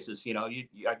regular basis.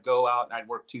 I'd go out and I'd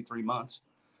work 2-3 months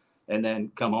and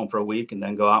then come home for a week and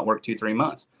then go out and work 2-3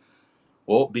 months.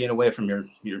 Well, being away from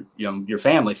your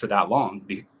family for that long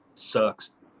sucks.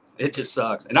 It just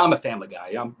sucks. And I'm a family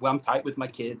guy. I'm tight with my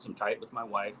kids. I'm tight with my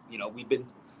wife.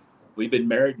 We've been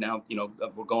married now,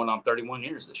 we're going on 31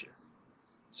 years this year.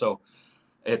 So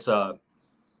it's I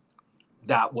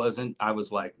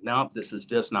was like, no, this is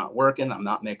just not working. I'm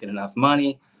not making enough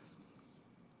money.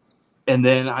 And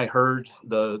then I heard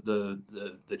the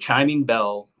chiming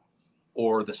bell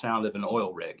or the sound of an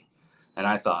oil rig. And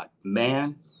I thought,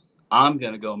 man, I'm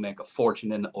going to go make a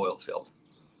fortune in the oil field.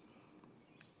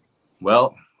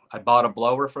 Well, I bought a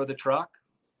blower for the truck,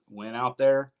 went out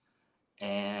there,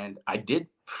 and I did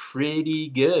pretty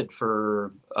good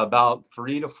for about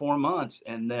 3 to 4 months.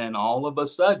 And then all of a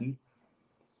sudden,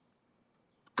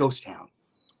 ghost town.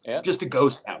 Yeah. Just a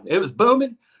ghost town. It was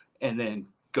booming and then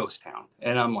ghost town.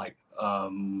 And I'm like,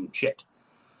 shit.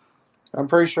 I'm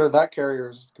pretty sure that carrier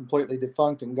is completely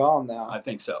defunct and gone now. I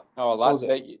think so. Oh, a lot.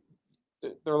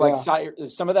 They're like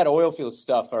some of that oil field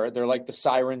stuff they're like the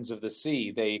sirens of the sea.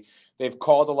 They've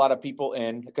called a lot of people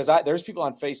in because there's people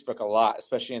on Facebook a lot,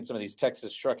 especially in some of these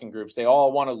Texas trucking groups. They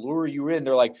all want to lure you in.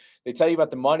 They're like, they tell you about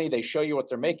the money, they show you what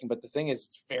they're making. But the thing is,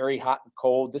 it's very hot and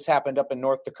cold. This happened up in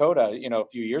North Dakota, a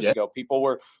few years ago. People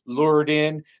were lured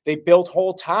in. They built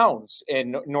whole towns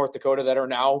in North Dakota that are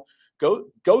now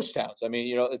ghost towns. I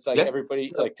mean, it's like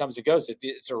everybody like comes and goes.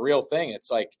 It's a real thing.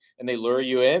 It's like, and they lure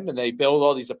you in and they build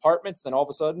all these apartments. Then all of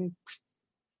a sudden,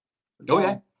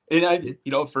 and I,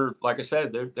 for like I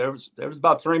said, there was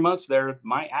about 3 months there.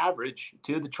 My average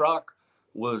to the truck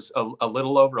was a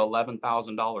little over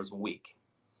 $11,000 a week.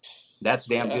 That's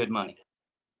damn good money.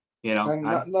 And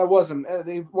that wasn't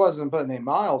putting any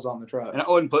miles on the truck. And I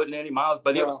wasn't putting any miles,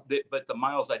 but but the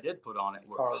miles I did put on it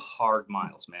were hard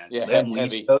miles, man. Yeah, them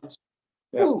heavy. Lease roads.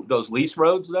 Yeah. Ooh, those lease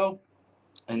roads though,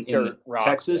 in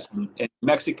Texas and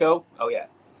Mexico. Oh yeah,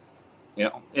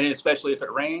 and especially if it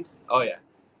rained. Oh yeah,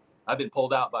 I've been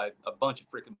pulled out by a bunch of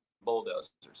freaking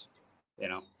bulldozers.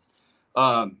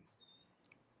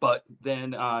 But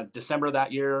then December of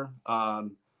that year,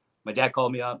 my dad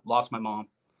called me up, lost my mom.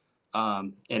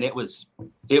 And it was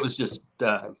just,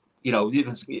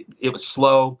 it was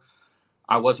slow.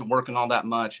 I wasn't working all that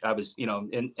much. I was,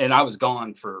 and I was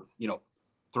gone for,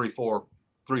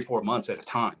 3-4 months at a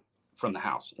time from the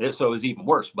house. So it was even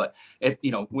worse, but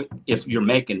if you're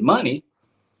making money,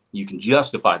 you can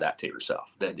justify that to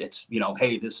yourself that it's,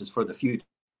 hey, this is for the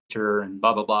future and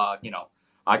blah, blah, blah.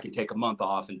 I can take a month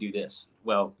off and do this.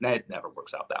 Well, that never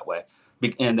works out that way.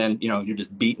 And then, you're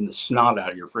just beating the snot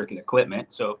out of your freaking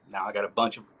equipment. So now I got a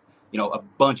bunch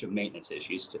of maintenance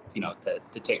issues to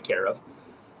take care of.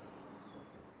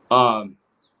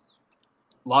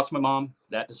 Lost my mom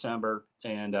that December,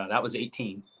 and that was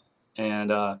 18.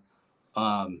 And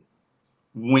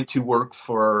went to work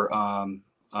for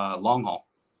long haul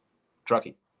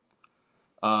trucking.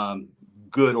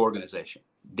 Good organization,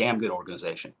 damn good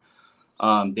organization.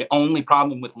 The only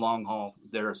problem with long haul,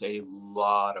 there's a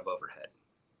lot of overhead.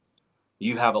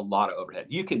 You have a lot of overhead.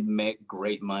 You can make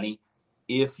great money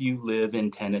if you live in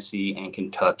Tennessee and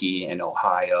Kentucky and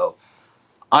Ohio.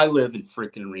 I live in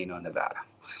freaking Reno, Nevada,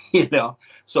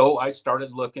 So I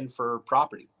started looking for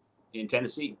property in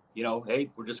Tennessee. Hey,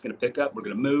 we're just going to pick up, we're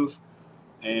going to move.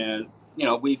 And,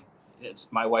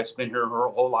 my wife's been here her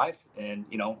whole life. And,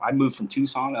 I moved from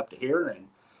Tucson up to here and,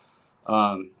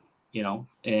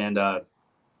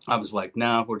 I was like,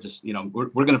 no, we're just,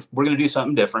 we're going to do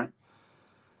something different.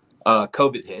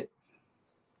 COVID hit.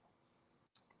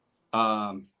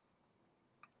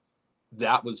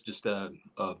 That was just a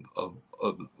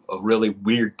really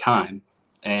weird time.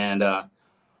 And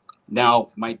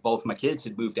now both my kids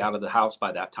had moved out of the house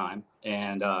by that time.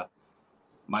 And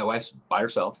my wife's by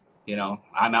herself,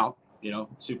 I'm out,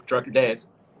 Super Trucker Dave,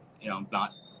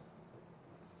 not,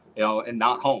 and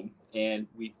not home. And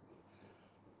we,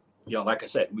 like I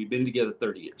said, we've been together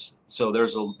 30 years. So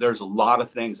there's a lot of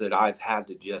things that I've had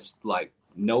to just like,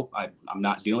 nope, I'm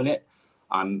not doing it.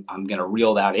 I'm going to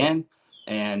reel that in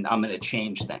and I'm going to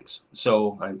change things.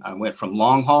 So I went from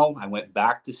long haul. I went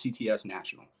back to CTS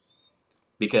National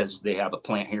because they have a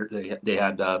plant here. They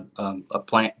had a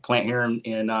plant here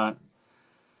in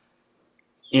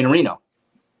Reno.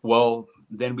 Well,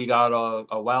 then we got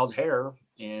a wild hair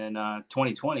in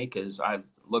 2020 because I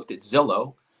looked at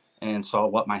Zillow and saw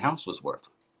what my house was worth.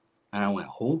 And I went,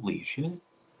 holy shit,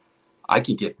 I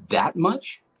can get that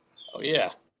much? Oh, yeah.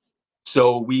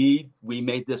 So we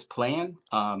made this plan.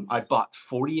 I bought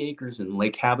 40 acres in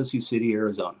Lake Havasu City,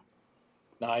 Arizona.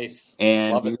 Nice.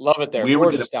 And Love it there.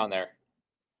 Gorgeous down there.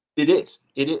 It is,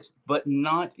 but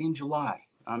not in July.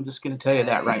 I'm just going to tell you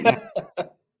that right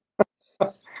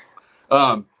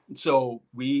now. So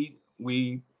we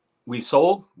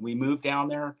sold, we moved down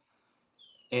there,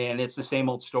 and it's the same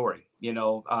old story,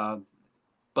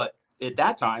 but at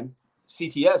that time,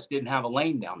 CTS didn't have a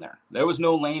lane down there. There was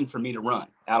no lane for me to run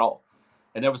at all.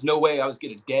 And there was no way I was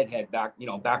getting a deadhead back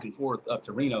and forth up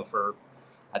to Reno for,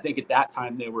 I think at that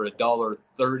time they were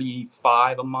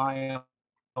 $1.35 a mile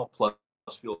plus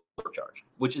fuel surcharge,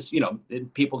 which is,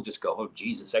 people just go, oh,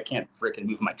 Jesus, I can't freaking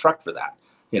move my truck for that,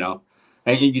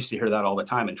 And you used to hear that all the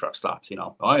time in truck stops,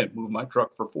 I didn't move my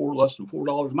truck for less than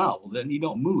 $4 a mile. Well, then you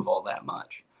don't move all that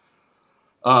much.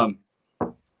 And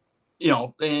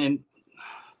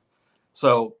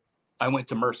so I went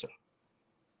to Mercer.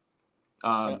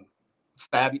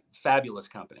 Fabulous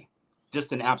company.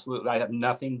 Just an absolute, I have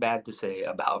nothing bad to say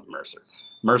about Mercer.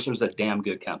 Mercer's a damn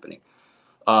good company.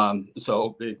 I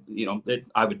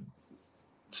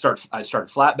started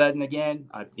flatbedding again.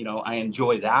 I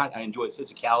enjoy that. I enjoy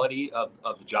physicality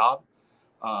of the job.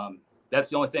 That's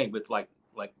the only thing with with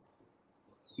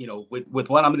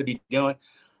what I'm going to be doing.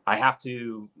 I have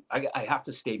to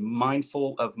stay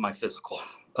mindful of my physical,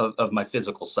 of my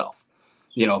physical self.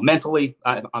 Mentally,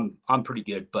 I'm pretty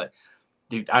good, but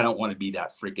dude, I don't want to be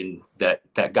that freaking that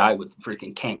guy with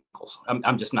freaking cankles.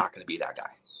 I'm just not going to be that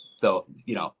guy. So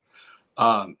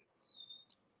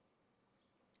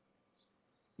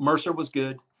Mercer was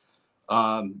good.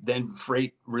 Then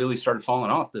freight really started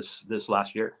falling off this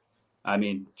last year. I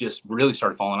mean, just really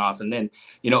started falling off. And then,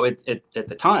 at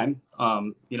the time,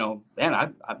 man,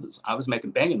 I was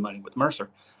making banging money with Mercer.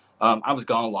 I was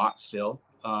gone a lot still.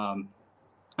 And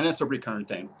that's a recurring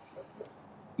thing.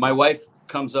 My wife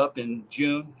comes up in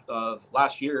June of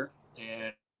last year,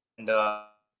 and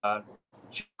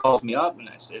she calls me up, and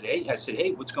I said,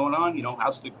 hey, what's going on?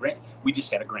 How's the we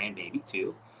just had a grandbaby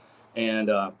too.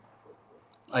 And,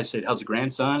 I said, how's the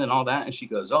grandson and all that? And she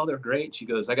goes, oh, they're great. She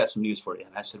goes, I got some news for you.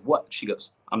 And I said, what? She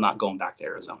goes, I'm not going back to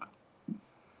Arizona.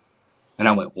 And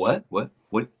I went, what do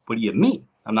you mean?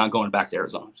 I'm not going back to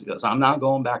Arizona. She goes, I'm not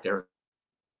going back to Arizona.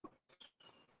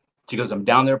 She goes, I'm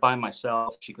down there by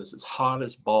myself. She goes, it's hot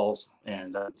as balls.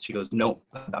 And she goes, no,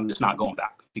 I'm just not going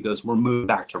back. She goes, we're moving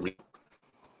back to Reno.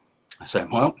 I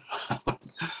said, well,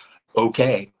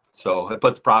 okay. So I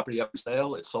put the property up for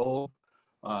sale. It sold.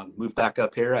 Moved back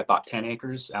up here. I bought 10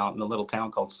 acres out in a little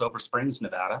town called Silver Springs,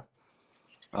 Nevada.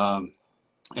 And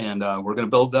we're going to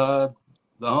build the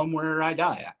home where I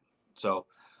die at. So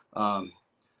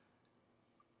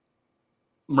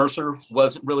Mercer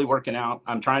wasn't really working out.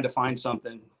 I'm trying to find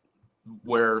something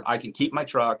where I can keep my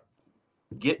truck,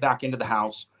 get back into the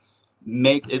house,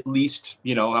 make at least,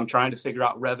 I'm trying to figure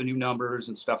out revenue numbers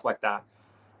and stuff like that.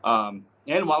 And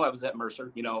while I was at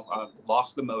Mercer,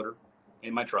 lost the motor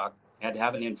in my truck. Had to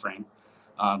have an in-frame.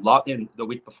 In the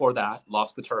week before that,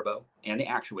 lost the turbo and the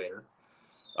actuator.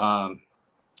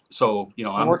 So,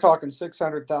 and we're talking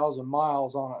 600,000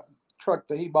 miles on a truck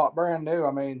that he bought brand new.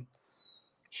 I mean,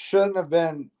 shouldn't have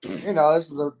been, this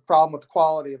is the problem with the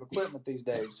quality of equipment these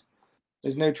days.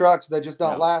 These new trucks, they just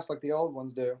don't last like the old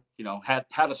ones do.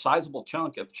 Had a sizable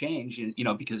chunk of change,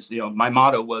 because, my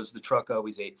motto was the truck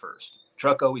always ate first.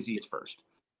 Truck always eats first.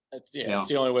 It's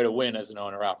the only way to win as an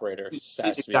owner operator. It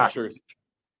has to be the truth.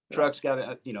 Truck's got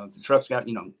to,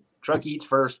 truck eats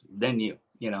first, then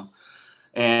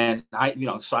and I,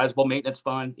 sizable maintenance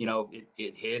fund,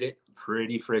 it hit it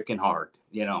pretty freaking hard.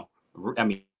 I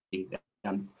mean,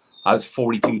 I was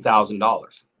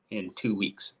 $42,000 in 2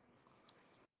 weeks,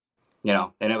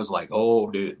 and it was like,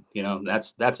 oh dude,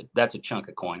 that's a chunk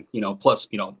of coin, plus,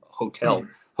 hotel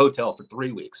for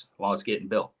 3 weeks while it's getting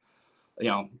built,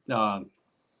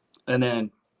 and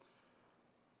then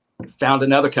found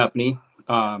another company,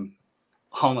 hauling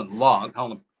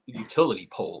utility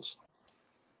poles.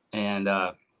 And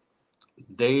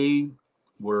they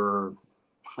were,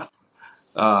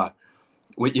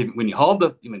 when you hauled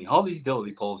the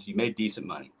utility poles, you made decent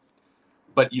money,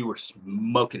 but you were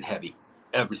smoking heavy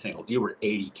you were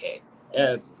 80K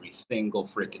every single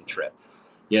freaking trip,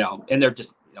 and they're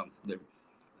just,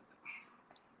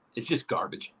 it's just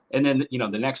garbage. And then,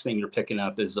 the next thing you're picking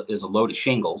up is a load of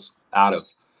shingles out of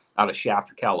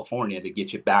Shafter, California, to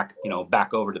get you back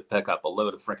over to pick up a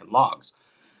load of freaking logs.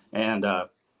 And, now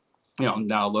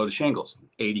a load of shingles,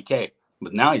 80K,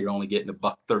 but now you're only getting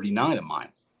 $1.39 a mile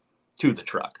to the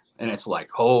truck. And it's like,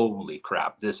 holy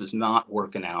crap, this is not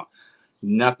working out.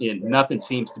 Nothing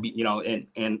seems to be,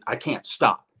 and I can't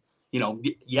stop,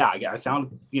 I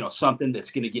found, something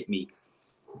that's going to get me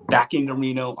back into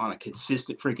Reno on a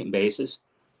consistent freaking basis.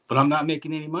 but I'm not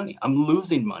making any money. I'm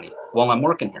losing money while I'm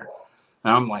working here.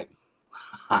 And I'm like,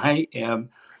 I am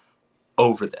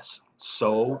over this.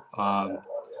 So I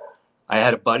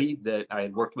had a buddy that I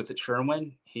had worked with at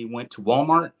Sherwin. He went to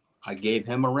Walmart. I gave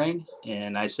him a ring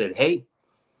and I said, hey,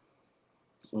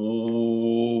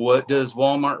 what does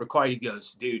Walmart require? He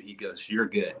goes, dude, you're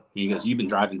good. He goes, you've been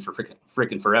driving for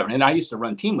freaking forever. And I used to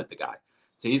run team with the guy.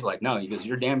 So he's like, no, he goes,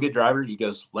 you're a damn good driver. He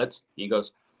goes,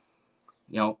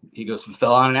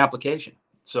 fill out an application.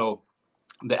 So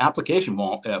the application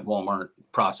at Walmart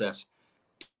process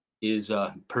is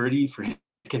pretty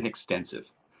freaking extensive.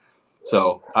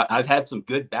 So I've had some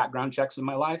good background checks in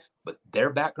my life, but their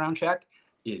background check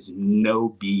is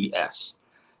no BS.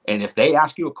 And if they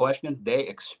ask you a question, they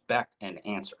expect an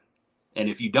answer. And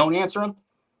if you don't answer them,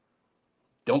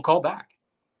 don't call back.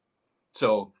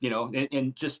 So,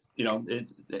 and just, and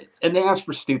they ask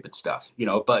for stupid stuff,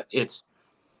 but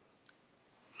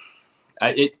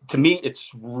to me,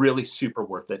 it's really super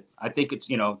worth it. I think it's,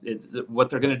 what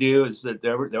they're going to do is that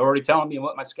they're already telling me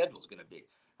what my schedule is going to be.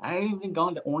 I haven't even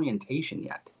gone to orientation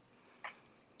yet.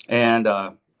 And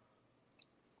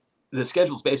the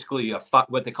schedule is basically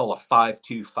what they call a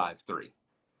 5-2-5-3.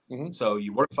 Mm-hmm. So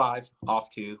you work 5,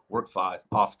 off 2, work 5,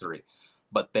 off 3.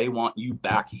 But they want you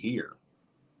back here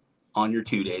on your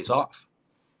 2 days off.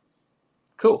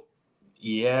 Cool.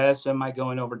 Yes. Am I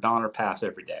going over Donner Pass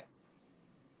every day?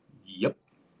 Yep.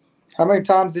 How many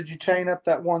times did you chain up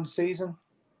that one season?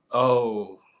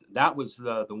 Oh, that was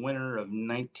the winter of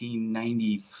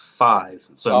 1995.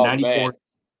 So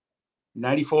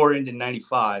 94 into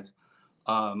 95.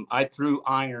 I threw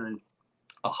iron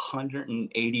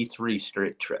 183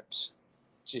 straight trips.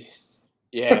 Jeez.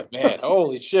 Yeah, man.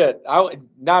 Holy shit.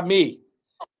 Not me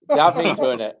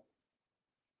doing it.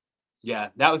 Yeah,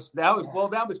 that was back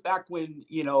when,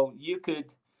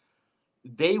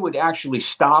 they would actually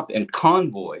stop and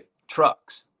convoy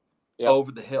trucks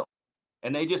over the hill,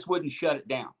 and they just wouldn't shut it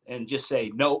down and just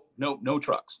say, no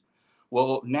trucks.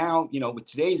 Well, now, with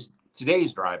today's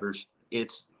drivers,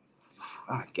 it's,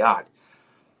 oh God.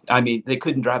 I mean, they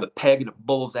couldn't drive a peg in a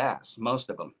bull's ass,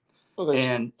 most of them. Well,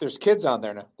 there's kids on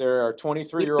there now. There are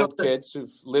 23-year-old kids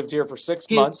who've lived here for 6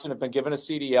 months and have been given a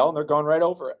CDL, and they're going right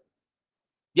over it.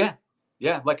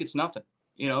 Yeah, like it's nothing.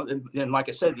 And like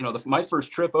I said, my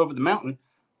first trip over the mountain,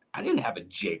 I didn't have a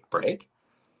Jake brake.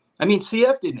 I mean,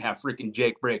 CF didn't have freaking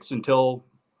Jake brakes until,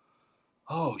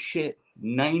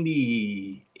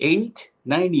 98,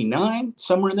 99,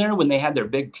 somewhere in there when they had their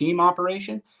big team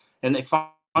operation, and they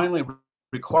finally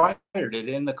required it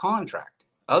in the contract.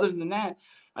 Other than that,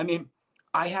 I mean,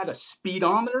 I had a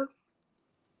speedometer,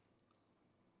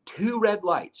 2 red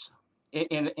lights,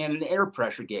 and an air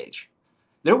pressure gauge.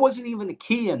 There wasn't even a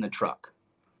key in the truck.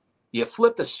 You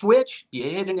flipped a switch, you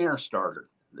hit an air starter.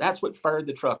 That's what fired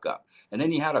the truck up. And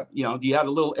then you had a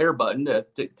little air button to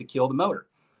kill the motor.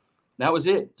 That was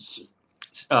it.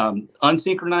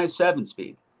 Unsynchronized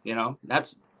 7-speed.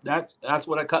 That's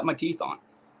what I cut my teeth on.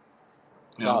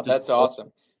 That's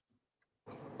awesome.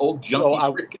 Old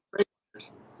junky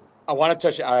I want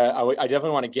to touch. I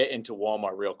definitely want to get into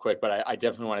Walmart real quick, but I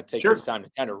definitely want to take this time to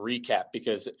kind of recap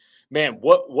because, man,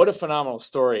 what a phenomenal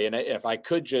story. And if I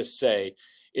could just say,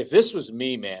 if this was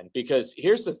me, man, because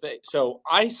here's the thing. So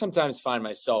I sometimes find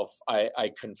myself,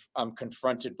 I'm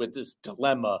confronted with this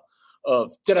dilemma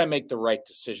of, did I make the right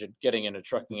decision getting into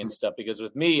trucking and stuff? Because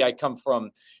with me, I come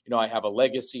from, I have a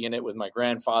legacy in it with my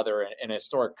grandfather and a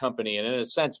historic company. And in a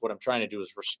sense, what I'm trying to do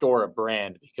is restore a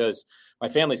brand because my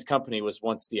family's company was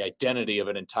once the identity of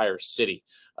an entire city.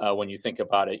 When you think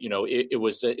about it, it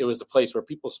was a place where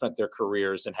people spent their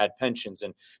careers and had pensions,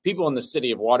 and people in the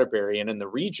city of Waterbury and in the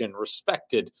region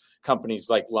respected companies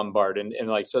like Lombard.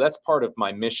 And so that's part of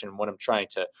my mission, what I'm trying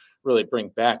to really bring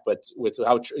back. But with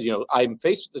how, I'm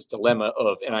faced with this dilemma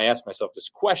of, and I ask myself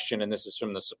this question, and this is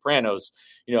from The Sopranos,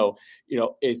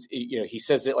 he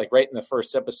says it like right in the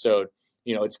first episode,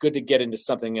 it's good to get into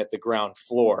something at the ground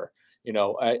floor.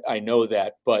 I know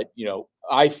that, but,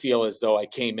 I feel as though I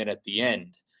came in at the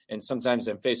end. And sometimes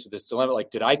I'm faced with this dilemma, like,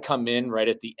 did I come in right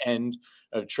at the end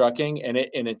of trucking?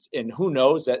 And who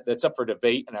knows, that's up for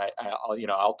debate. And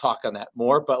I'll talk on that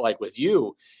more. But like with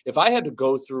you, if I had to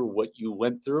go through what you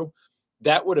went through,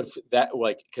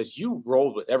 because you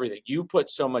rolled with everything. You put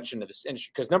so much into this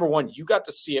industry because, number one, you got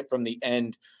to see it from the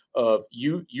end of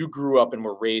you grew up and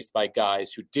were raised by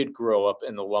guys who did grow up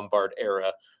in the Lombard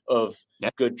era of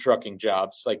good trucking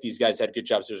jobs. Like these guys had good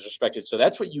jobs. It was respected. So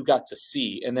that's what you got to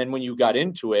see. And then when you got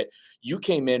into it, you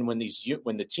came in when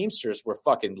the Teamsters were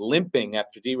fucking limping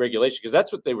after deregulation, because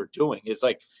that's what they were doing. Is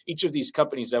like each of these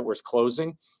companies that was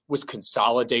closing was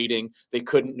consolidating. They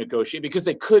couldn't negotiate because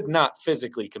they could not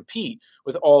physically compete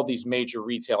with all these major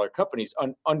retailer companies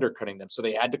undercutting them. So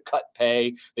they had to cut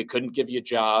pay. They couldn't give you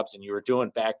jobs, and you were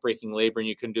doing backbreaking labor, and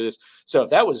you couldn't do this. So if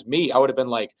that was me, I would have been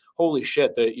like, holy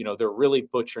shit, they're really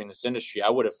butchering this industry. I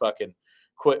would have fucking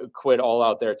quit all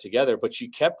out there together. But you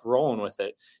kept rolling with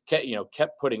it,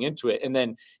 kept putting into it. And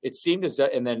then it seemed as though,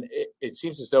 it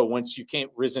seems as though once you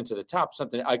risen to the top,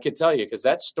 something I could tell you, because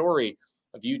that story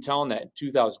of you telling that in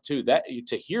 2002,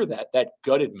 to hear that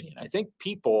gutted me. And I think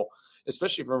people,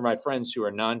 especially for my friends who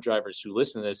are non-drivers who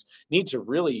listen to this, need to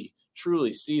really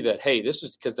truly see that, hey, this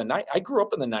was because I grew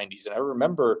up in the 90s, and I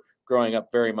remember growing up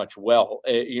very much well.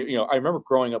 I remember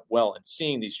growing up well and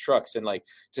seeing these trucks, and like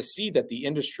to see that the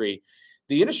industry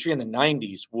in the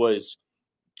 90s was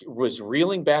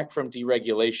reeling back from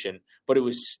deregulation, but it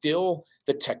was still,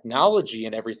 the technology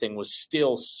and everything was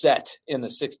still set in the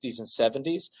 60s and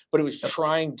 70s, but it was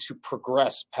trying to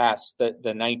progress past the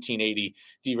 1980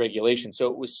 deregulation.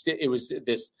 So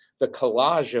the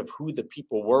collage of who the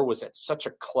people were was at such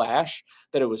a clash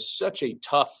that it was such a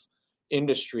tough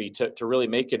industry to really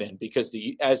make it in, because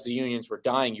as the unions were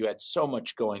dying, you had so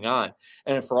much going on.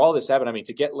 And for all this happened, I mean,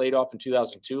 to get laid off in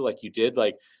 2002 like you did,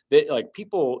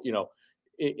 people,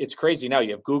 it's crazy now.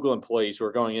 You have Google employees who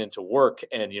are going into work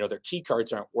and, their key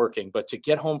cards aren't working, but to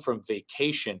get home from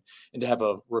vacation and to have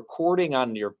a recording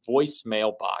on your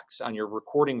voicemail box, on your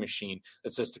recording machine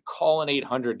that says to call an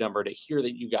 800 number to hear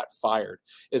that you got fired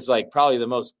is like probably the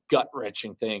most gut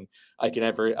wrenching thing I can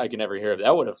ever hear of.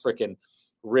 That would have freaking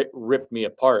ripped me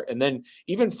apart. And then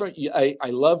even I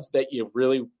love that you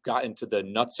really got into the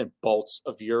nuts and bolts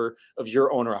of your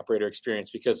owner operator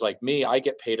experience, because like me, I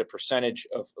get paid a percentage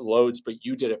of loads, but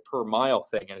you did a per mile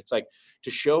thing. And it's like to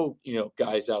show,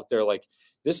 guys out there, like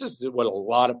this is what a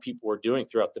lot of people were doing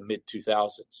throughout the mid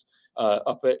 2000s,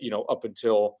 up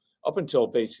until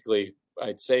basically,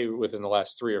 I'd say within the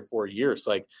last 3 or 4 years.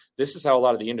 Like this is how a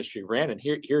lot of the industry ran. And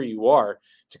here you are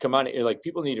to come on. Like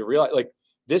people need to realize, like,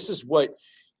 this is what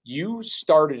you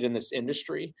started in this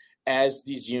industry as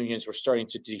these unions were starting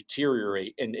to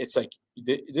deteriorate. And it's like,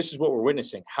 this is what we're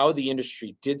witnessing, how the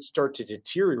industry did start to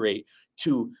deteriorate,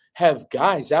 to have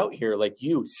guys out here like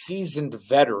you, seasoned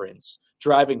veterans,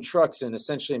 driving trucks and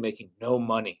essentially making no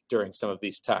money during some of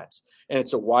these times. And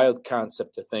it's a wild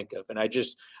concept to think of. And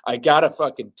I gotta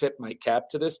fucking tip my cap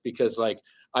to this, because like,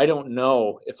 I don't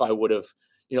know if I would have,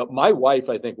 my wife,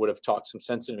 I think, would have talked some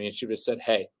sense into me, and she would have said,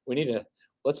 hey,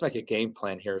 let's make a game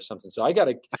plan here or something. So I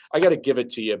gotta give it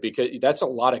to you, because that's a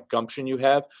lot of gumption you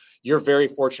have. You're very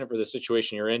fortunate for the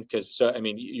situation you're in, because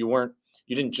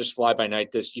you didn't just fly by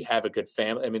night this. You have a good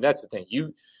family. I mean, that's the thing.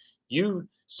 You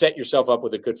set yourself up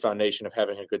with a good foundation of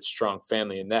having a good, strong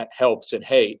family, and that helps. And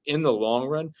hey, in the long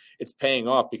run, it's paying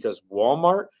off, because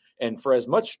Walmart, and for as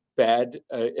much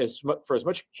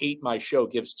hate my show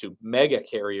gives to mega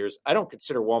carriers, I don't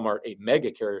consider Walmart a mega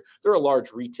carrier. They're a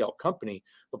large retail company,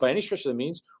 but by any stretch of the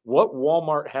means, what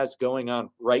Walmart has going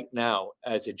on right now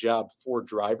as a job for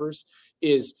drivers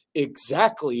is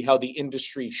exactly how the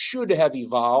industry should have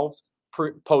evolved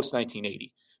post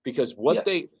 1980, because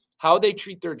how they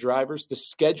treat their drivers, the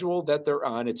schedule that they're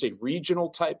on. It's a regional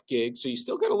type gig. So you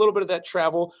still get a little bit of that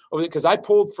travel over there, because I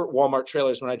pulled for Walmart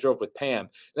trailers when I drove with Pam.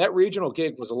 That regional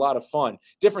gig was a lot of fun.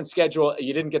 Different schedule.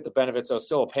 You didn't get the benefits. I was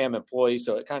still a Pam employee,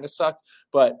 so it kind of sucked.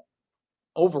 But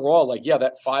overall, like, yeah,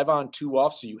 that 5 on 2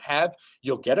 off. So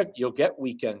you'll get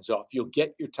weekends off. You'll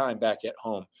get your time back at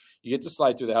home. You get to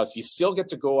slide through the house. You still get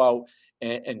to go out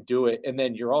and do it. And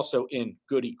then you're also in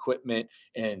good equipment,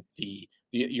 and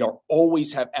you'll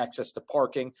always have access to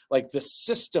parking. Like the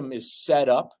system is set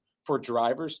up for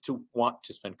drivers to want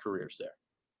to spend careers there.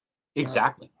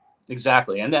 Exactly.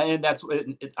 And that's what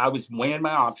I was weighing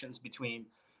my options between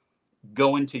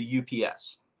going to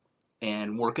UPS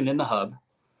and working in the hub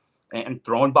and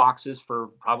throwing boxes for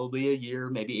probably a year,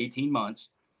 maybe 18 months.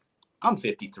 I'm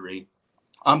 53.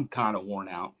 I'm kind of worn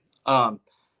out.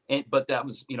 But that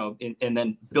was, and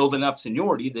then build enough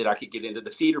seniority that I could get into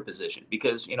the feeder position,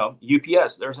 because,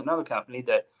 UPS, there's another company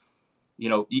that,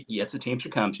 it's a Teamster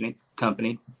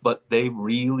company, but they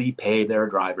really pay their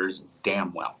drivers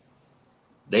damn well.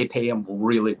 They pay them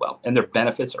really well, and their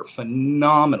benefits are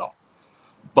phenomenal.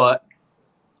 But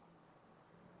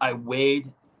I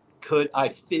weighed, could I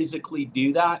physically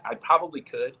do that? I probably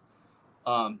could.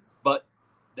 But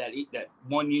that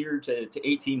 1 year to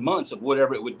 18 months of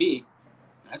whatever it would be,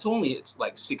 it's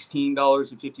like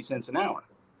 $16.50 an hour.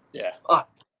 Yeah.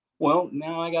 Well,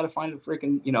 now I got to find a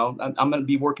freaking, I'm going to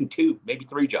be working 2, maybe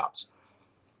 3 jobs.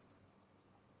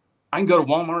 I can go to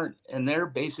Walmart and they're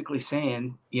basically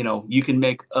saying, you can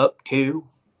make up to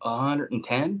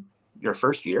 110 your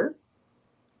first year.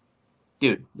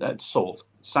 Dude, that's sold.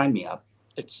 Sign me up.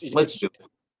 Let's do it.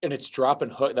 And it's drop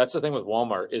and hook. That's the thing with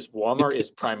Walmart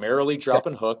is primarily drop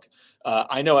and hook.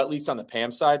 I know, at least on the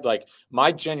PAM side, like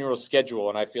my general schedule,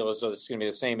 and I feel as though this is going to be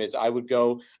the same, is I would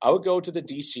go to the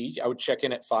DC. I would check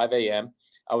in at 5 a.m.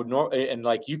 And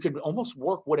like you could almost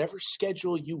work whatever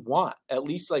schedule you want. At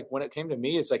least like when it came to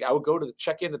me, it's like I would go to the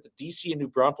check-in at the DC in New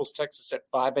Braunfels, Texas at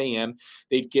 5 a.m.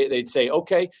 They'd say,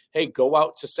 okay, hey, go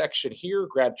out to section here,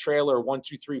 grab trailer 1,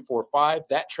 2, 3, 4, 5.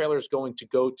 That trailer is going to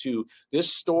go to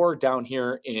this store down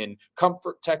here in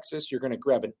Comfort, Texas. You're going to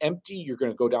grab an empty. You're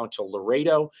going to go down to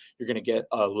Laredo. You're going to get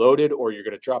loaded, or you're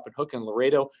going to drop and hook in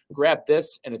Laredo. Grab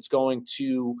this, and it's going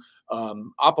to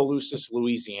Opelousas,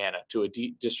 Louisiana, to a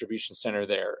distribution center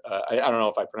there. I don't know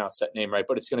if I pronounced that name right,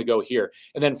 but it's going to go here.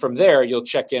 And then from there, you'll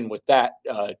check in with that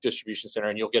distribution center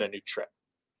and you'll get a new trip.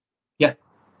 Yeah.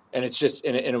 And it's just,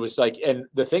 and it was like, and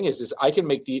the thing is I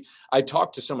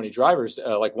talked to so many drivers,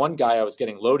 like one guy I was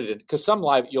getting loaded in, because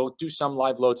you'll do some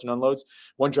live loads and unloads.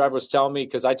 One driver was telling me,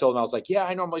 because I told him, I was like, yeah,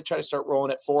 I normally try to start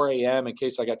rolling at 4 a.m. in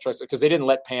case I got trucks, because they didn't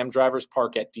let PAM drivers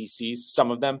park at DCs,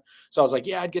 some of them. So I was like,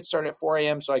 yeah, I'd get started at 4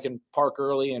 a.m. so I can park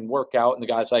early and work out. And the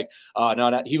guy's like,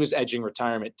 no, he was edging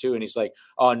retirement too. And he's like,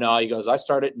 oh no, he goes, I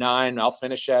start at 9, I'll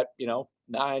finish at,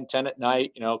 9, 10 at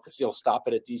night, because he'll stop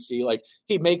it at DC. Like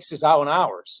he makes his own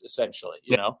hours essentially,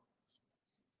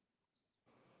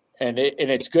 and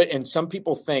it's good. And some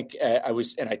people think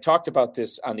I talked about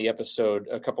this on the episode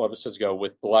a couple episodes ago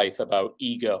with Blythe about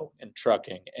ego and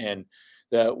trucking, and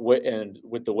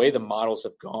with the way the models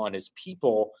have gone, is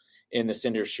people in this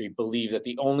industry believe that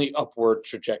the only upward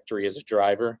trajectory as a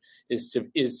driver is to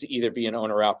either be an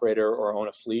owner operator or own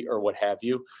a fleet or what have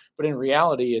you. But in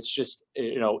reality, it's just,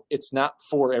 it's not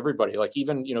for everybody. Like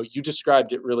even, you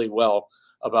described it really well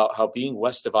about how being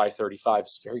west of I-35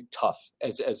 is very tough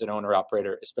as an owner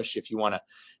operator, especially if you want to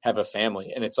have a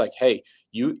family. And it's like, hey,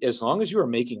 as long as you are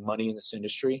making money in this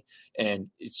industry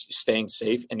and it's staying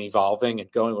safe and evolving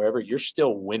and going wherever, you're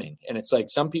still winning. And it's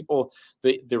like some people,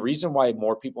 the reason why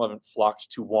more people haven't flocked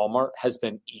to Walmart has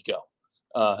been ego.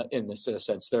 In this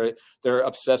sense, they're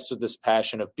obsessed with this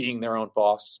passion of being their own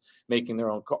boss, making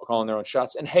their own, calling their own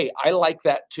shots. And hey, I like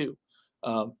that too.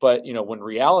 But when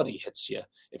reality hits you,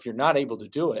 if you're not able to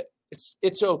do it,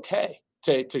 it's okay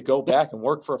to go back and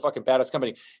work for a fucking badass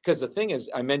company. Because the thing is,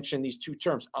 I mentioned these two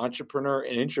terms, entrepreneur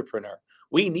and intrapreneur.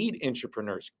 We need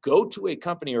intrapreneurs. Go to a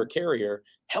company or a carrier,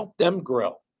 help them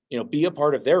grow. Be a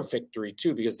part of their victory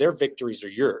too, because their victories are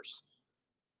yours.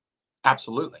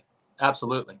 Absolutely,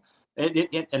 absolutely. And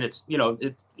it's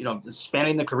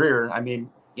spanning the career. I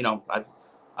mean,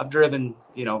 I've driven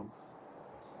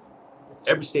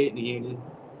every state in the union,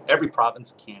 every province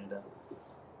of Canada,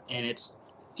 and it's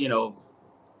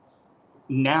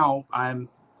now I'm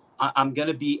going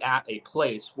to be at a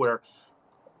place where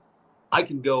I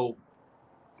can go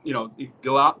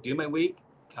go out, do my week,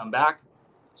 come back,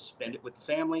 spend it with the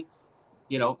family,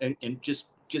 and just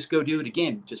go do it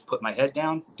again. Just put my head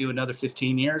down, do another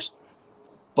 15 years,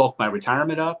 bulk my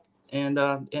retirement up, and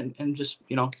just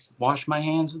wash my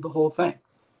hands of the whole thing.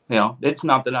 It's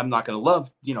not that I'm not going to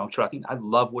love, trucking. I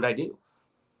love what I do.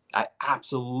 I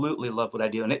absolutely love what I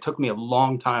do. And it took me a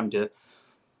long time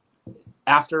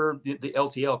after the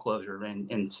LTL closure and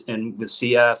with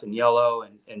CF and Yellow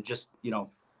and just,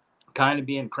 kind of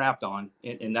being crapped on.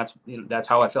 And that's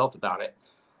how I felt about it.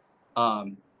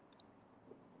 I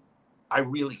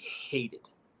really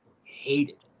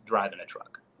hated driving a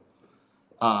truck.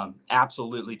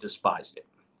 Absolutely despised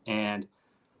it.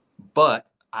 But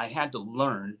I had to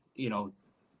learn,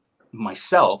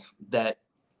 myself, that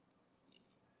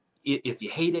if you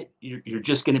hate it, you're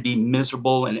just going to be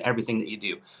miserable in everything that you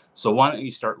do. So why don't you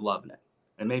start loving it?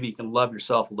 And maybe you can love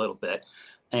yourself a little bit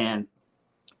and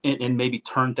maybe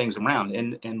turn things around.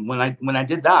 And when I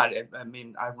did that,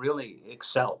 I really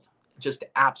excelled, just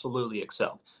absolutely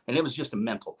excelled. And it was just a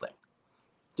mental thing,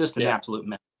 just an absolute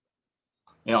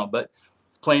mental, but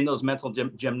playing those mental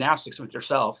gymnastics with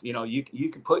yourself, you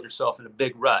can put yourself in a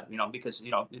big rut, because,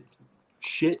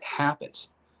 shit happens.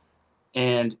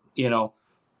 And, you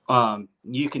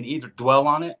can either dwell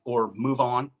on it or move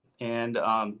on and,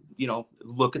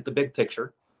 look at the big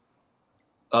picture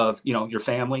of, your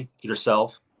family,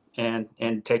 yourself, and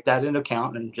take that into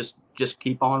account and just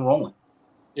keep on rolling.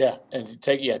 Yeah, and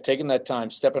taking that time,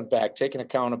 stepping back, taking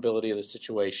accountability of the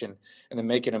situation, and then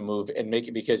making a move and make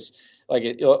it because,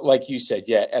 like you said,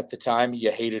 yeah, at the time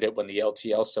you hated it when the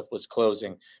LTL stuff was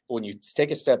closing, but when you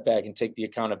take a step back and take the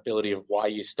accountability of why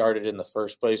you started in the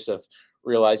first place, of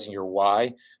realizing your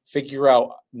why, figure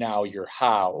out now your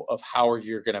how of how are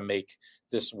you going to make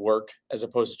this work as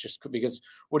opposed to just because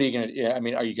what are you going to? Yeah, I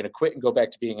mean, are you going to quit and go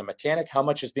back to being a mechanic? How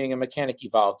much has being a mechanic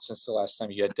evolved since the last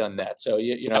time you had done that? So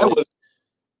you know, I it's was,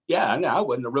 yeah, no, I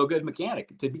wasn't a real good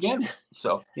mechanic to begin with.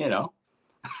 So, No,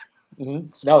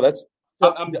 that's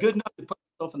so, I'm good enough to put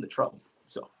myself into trouble.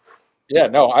 So, yeah,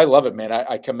 no, I love it, man.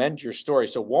 I commend your story.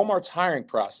 So Walmart's hiring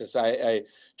process, I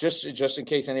just in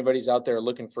case anybody's out there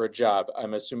looking for a job,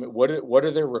 I'm assuming what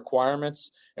are their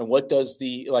requirements and what does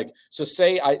the like so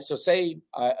say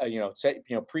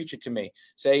preach it to me.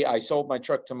 Say I sold my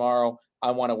truck tomorrow,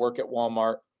 I want to work at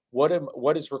Walmart.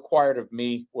 What is required of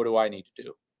me? What do I need to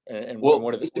do? And well,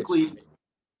 what are the what's basically,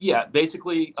 yeah,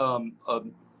 basically,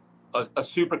 a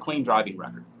super clean driving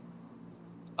record.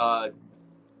 Uh,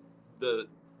 the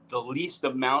the least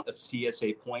amount of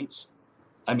CSA points,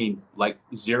 I mean, like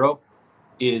 0,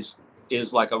 is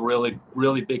like a really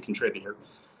really big contributor.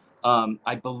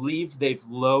 I believe they've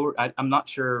lowered. I'm not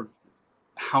sure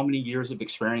how many years of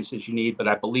experience that you need, but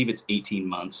I believe it's 18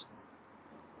 months.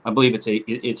 I believe it's an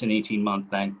 18-month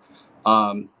thing.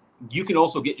 You can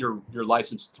also get your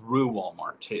license through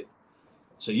Walmart too.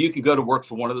 So you could go to work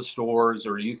for one of the stores,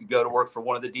 or you could go to work for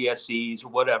one of the DSCs or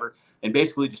whatever, and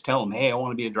basically just tell them, "Hey, I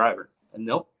want to be a driver," and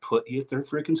they'll put you through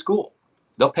freaking school.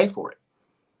 They'll pay for it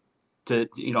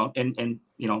and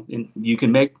you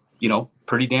can make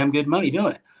pretty damn good money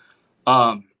doing it.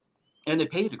 And they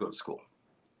pay you to go to school.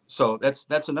 So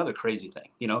that's another crazy thing.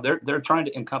 They're trying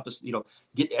to encompass,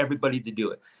 get everybody to do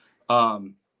it.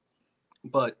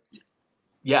 But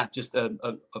yeah, just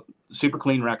a super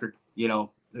clean record.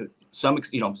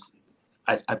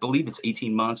 I believe it's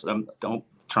 18 months. Don't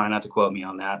try not to quote me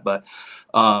on that, but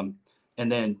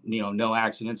and then no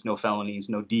accidents, no felonies,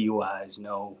 no DUIs,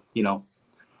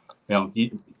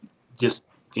 you just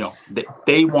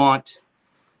they want.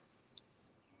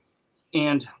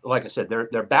 And like I said,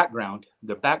 their background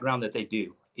that they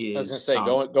do I was gonna is say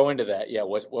go into that. Yeah,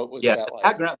 what's yeah, that the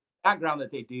like? background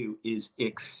that they do is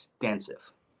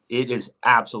extensive. It is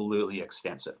absolutely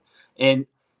extensive, and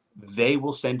they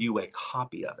will send you a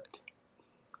copy of it.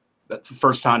 That's the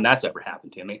first time that's ever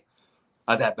happened to me.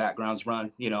 I've had backgrounds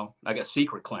run. I got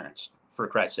secret clearance, for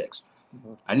Christ's sakes.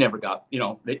 Mm-hmm. I never got.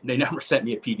 They never sent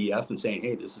me a PDF and saying,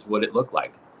 "Hey, this is what it looked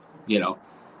like." You know,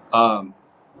 um,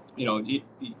 you know, you,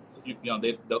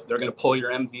 they're going to pull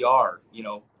your MVR,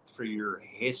 for your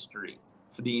history,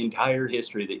 for the entire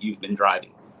history that you've been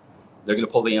driving. They're going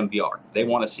to pull the MVR. They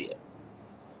want to see it.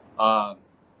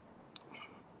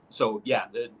 So yeah,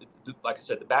 like I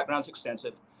said, the background's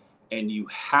extensive, and you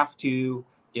have to,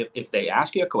 if they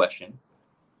ask you a question,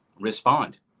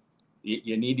 respond.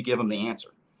 You need to give them the answer,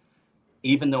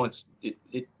 even though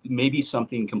it may be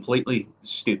something completely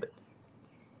stupid.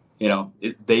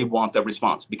 They want the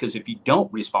response, because if you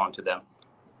don't respond to them,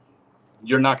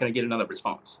 you're not going to get another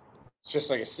response. It's just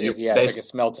like it's like a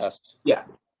smell test. Yeah,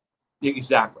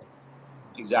 exactly.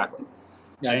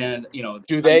 Now, And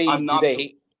do they I'm not. do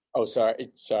they? Oh, sorry,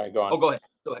 go on. Oh, go ahead.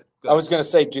 I was going to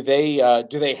say, do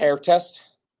they hair test?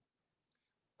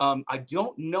 I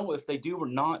don't know if they do or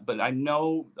not, but I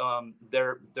know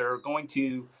they're going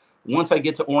to. Once I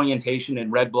get to orientation in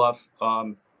Red Bluff,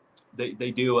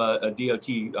 they do a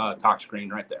DOT talk screen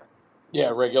right there. Yeah,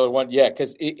 regular one. Yeah,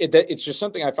 because it's just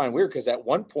something I find weird. Because at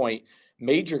one point,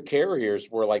 major carriers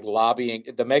were like lobbying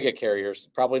the mega carriers,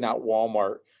 probably not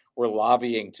Walmart, were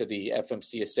lobbying to the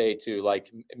FMCSA to like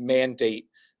mandate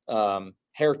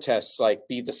hair tests, like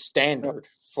be the standard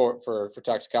for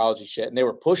toxicology shit, and they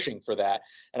were pushing for that.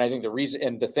 And I think the reason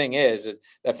and the thing is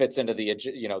that fits into the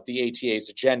ATA's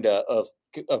agenda of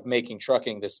making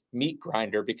trucking this meat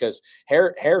grinder, because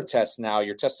hair tests now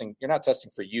you're not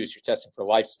testing for use, you're testing for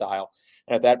lifestyle.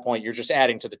 And at that point, you're just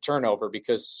adding to the turnover,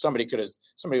 because somebody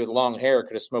with long hair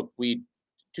could have smoked weed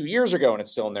 2 years ago and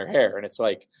it's still in their hair. And it's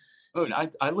like, oh,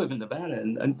 I live in Nevada,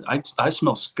 and I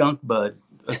smell skunk bud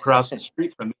across the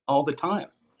street from me all the time.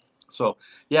 So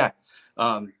yeah,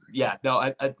 no,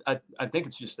 I think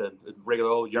it's just a regular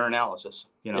old urinalysis,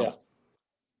 Yeah.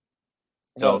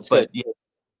 No, it's good. Yeah,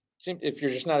 if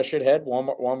you're just not a shithead,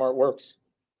 Walmart works.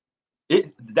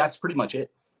 That's pretty much it.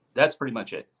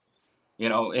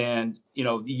 And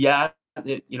yeah,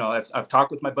 I've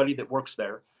talked with my buddy that works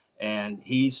there, and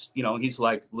he's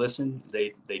like, listen,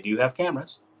 they do have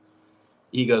cameras.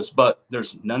 He goes, but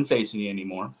there's none facing you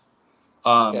anymore.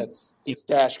 It's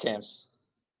dash cams.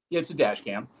 Yeah, it's a dash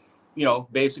cam.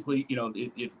 basically,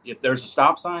 if there's a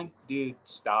stop sign, dude,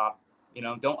 stop.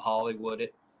 Don't Hollywood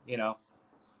it.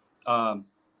 Um,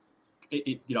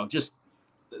 just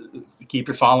keep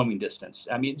your following distance.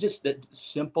 I mean, just that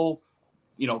simple,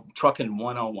 trucking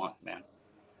 101, man.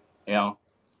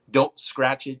 Don't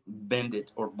scratch it, bend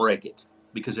it, or break it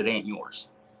because it ain't yours.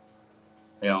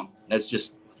 That's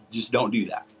just don't do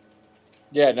that.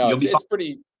 Yeah, no, it's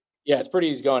pretty. Yeah, it's pretty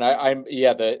easy going.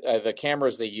 The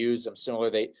cameras they use, I'm similar.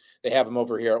 They have them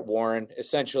over here at Warren.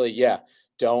 Essentially,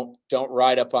 don't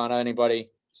ride up on anybody.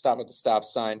 Stop at the stop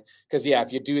sign because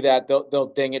if you do that,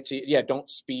 they'll ding it to you. Yeah, don't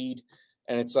speed.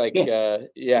 And it's like, and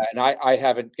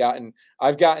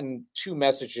I've gotten 2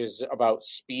 messages about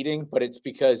speeding, but it's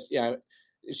because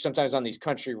sometimes on these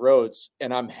country roads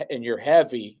and you're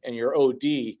heavy and you're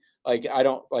OD. Like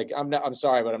I'm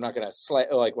sorry, but I'm not gonna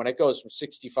like when it goes from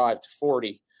 65 to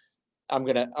 40. I'm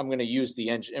gonna use the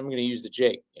engine. I'm gonna use the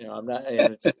Jake. I'm not.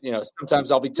 And it's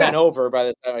sometimes I'll be 10 over by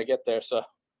the time I get there. So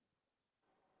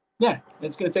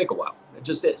it's gonna take a while. It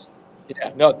just is.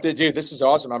 Yeah, no, dude, this is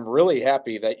awesome. I'm really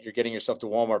happy that you're getting yourself to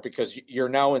Walmart because you're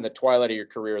now in the twilight of your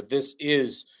career. This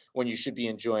is when you should be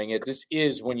enjoying it. This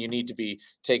is when you need to be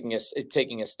taking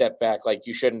a step back. Like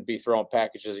you shouldn't be throwing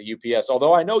packages at UPS.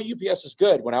 Although I know UPS is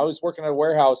good. When I was working at a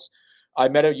warehouse, I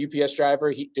met a UPS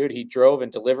driver. He drove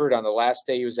and delivered on the last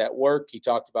day he was at work. He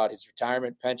talked about his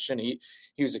retirement pension. He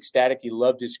was ecstatic. He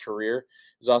loved his career.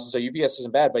 It was awesome. So UPS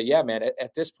isn't bad. But yeah, man,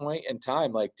 at this point in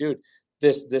time, like, dude,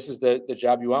 this is the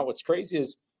job you want. What's crazy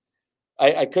is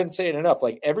I couldn't say it enough.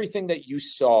 Like everything that you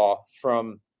saw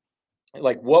from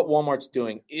like what Walmart's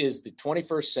doing is the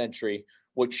 21st century,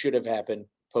 what should have happened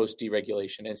post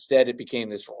deregulation. Instead, it became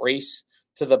this race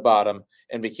to the bottom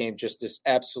and became just this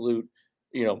absolute,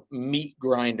 meat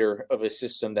grinder of a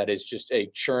system that is just a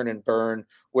churn and burn,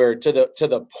 where to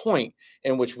the point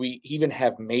in which we even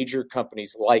have major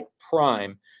companies like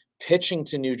Prime pitching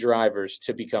to new drivers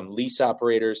to become lease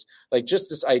operators, like just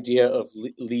this idea of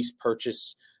lease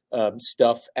purchase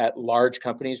stuff at large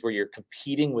companies where you're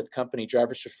competing with company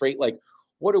drivers for freight. Like,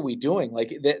 what are we doing?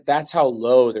 Like that's how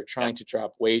low they're trying to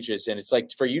drop wages. And it's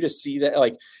like for you to see that,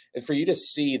 like for you to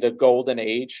see the golden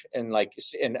age and like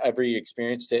and every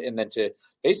experienced it, and then to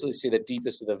basically see the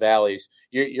deepest of the valleys,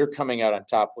 you're coming out on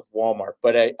top with Walmart.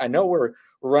 But I know we're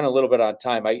running a little bit on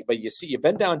time. But you've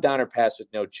been down Donner Pass with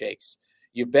no Jakes.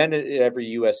 You've been to every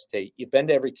U.S. state. You've been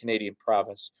to every Canadian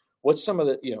province. What's some of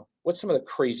the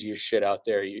craziest shit out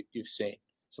there you've seen?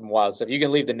 Some wild stuff. You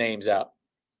can leave the names out.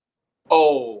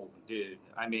 Oh, dude.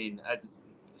 I mean,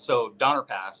 so Donner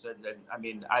Pass. I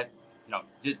mean,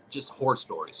 just horror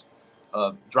stories.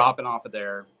 Dropping off of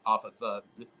there, off of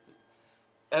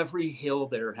every hill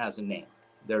there has a name.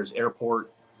 There's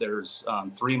airport. There's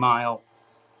 3 Mile.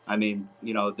 I mean,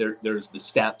 there's the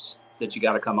steps that you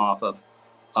got to come off of.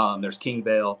 There's King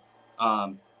Vale.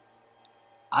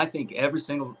 I think every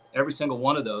single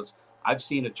one of those, I've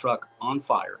seen a truck on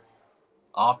fire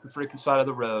off the freaking side of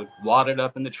the road, wadded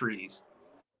up in the trees.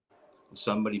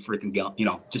 Somebody freaking,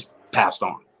 just passed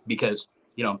on because,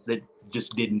 they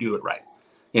just didn't do it right.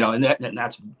 And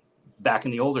that's back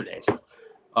in the older days.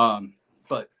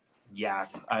 But yeah,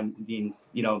 I mean,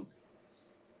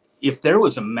 if there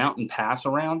was a mountain pass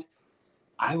around,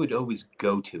 I would always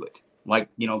go to it. Like,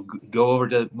 go over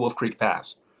to Wolf Creek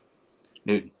Pass,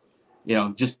 dude,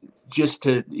 just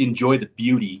to enjoy the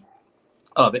beauty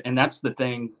of it. And that's the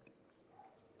thing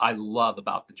I love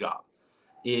about the job,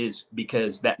 is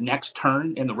because that next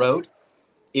turn in the road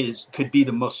could be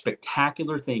the most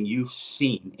spectacular thing you've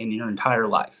seen in your entire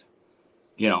life,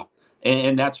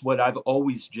 and that's what I've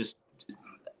always just,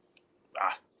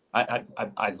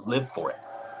 I live for it.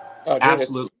 Oh, dude,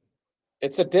 absolutely.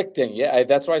 It's addicting. Yeah.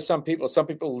 That's why some people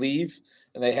leave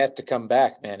and they have to come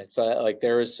back, man. It's like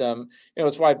there is some,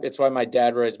 it's why my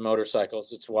dad rides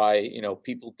motorcycles. It's why,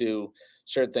 people do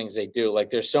certain things they do.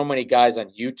 Like there's so many guys on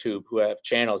YouTube who have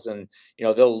channels and,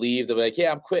 they'll leave. They'll be like,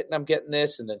 yeah, I'm quitting. I'm getting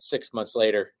this. And then 6 months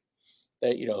later,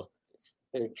 they're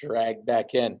dragged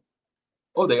back in.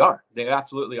 Oh, they are. They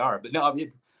absolutely are. But no, I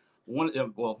mean,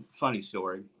 funny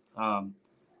story.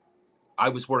 I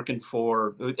was working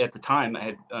at the time,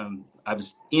 I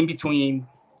was in between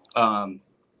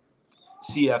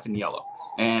CF and Yellow,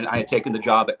 and I had taken the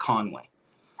job at Conway,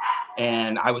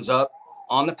 and I was up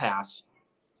on the pass,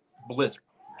 blizzard,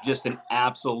 just an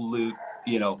absolute,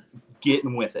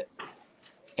 getting with it.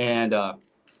 And I'm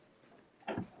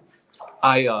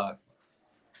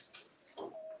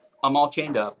all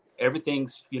chained up.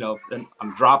 Everything's, and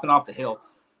I'm dropping off the hill,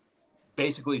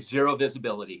 basically zero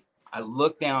visibility. I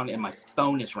look down and my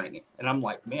phone is ringing, and I'm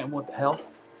like, man, what the hell?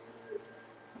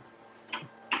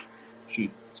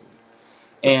 Shoot.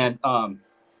 And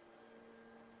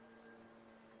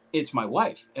it's my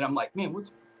wife. And I'm like, man,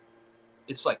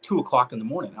 it's like 2:00 in the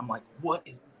morning. I'm like,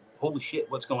 holy shit,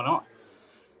 what's going on?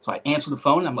 So I answer the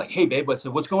phone. And I'm like, hey, babe, I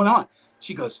said, what's going on?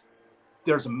 She goes,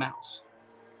 there's a mouse.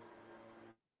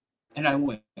 And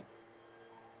I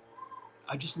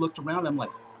just looked around. I'm like,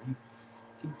 are you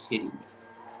freaking kidding me?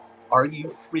 Are you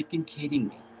freaking kidding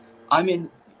me? I'm in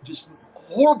just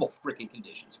horrible freaking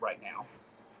conditions right now.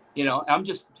 I'm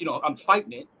just, I'm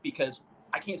fighting it because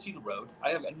I can't see the road.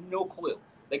 I have no clue.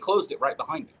 They closed it right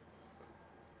behind me.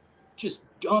 Just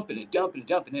dumping it.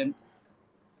 And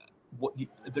what?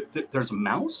 There's a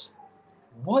mouse?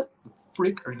 What the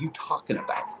frick are you talking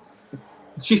about?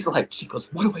 She goes,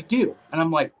 what do I do? And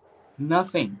I'm like,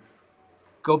 nothing.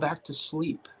 Go back to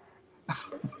sleep.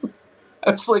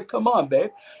 I was like, come on,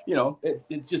 babe.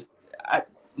 It's just, I'm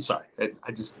sorry.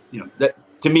 I just, that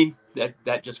to me,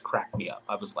 that just cracked me up.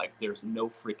 I was like, there's no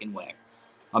freaking way.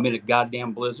 I'm in a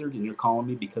goddamn blizzard and you're calling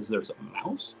me because there's a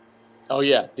mouse? Oh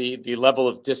yeah. The level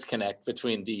of disconnect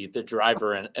between the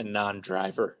driver and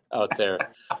non-driver out there.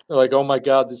 They're like, oh my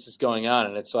God, this is going on.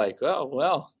 And it's like, oh,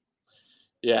 well,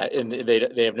 yeah. And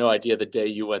they have no idea the day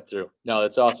you went through. No,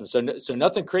 that's awesome. So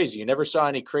nothing crazy. You never saw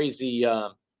any crazy,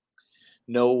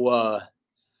 no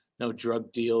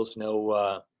drug deals,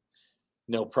 no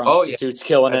prostitutes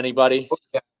killing anybody.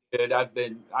 Dude,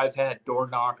 I've had door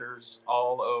knockers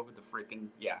all over the freaking,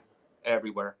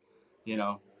 everywhere.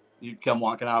 You'd come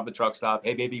walking out of a truck stop.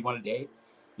 Hey, baby, you want a date?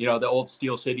 The old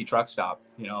Steel City truck stop,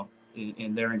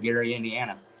 in there in Gary,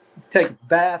 Indiana. Take a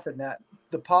bath in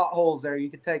the potholes there. You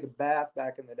could take a bath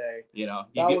back in the day.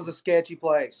 That was a sketchy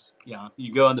place. Yeah.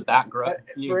 You go in the back row.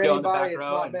 For anybody that's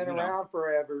not been around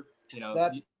forever,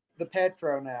 that's the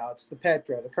Petro now. It's the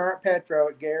Petro. The current Petro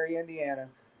at Gary, Indiana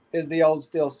is the old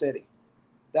Steel City.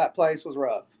 That place was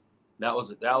rough. That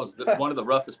was one of the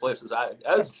roughest places. That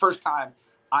was the first time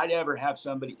I'd ever have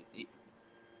somebody,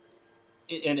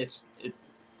 and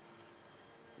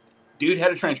dude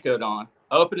had a trench coat on,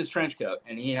 opened his trench coat,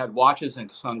 and he had watches and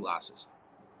sunglasses.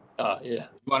 Yeah.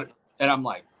 And I'm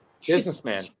like,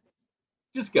 businessman.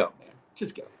 Just go, man.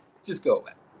 Just go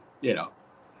away.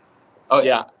 Oh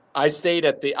yeah. I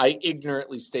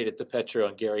ignorantly stayed at the Petro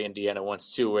in Gary, Indiana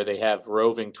once too, where they have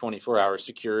roving 24-hour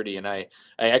security. And I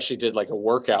actually did like a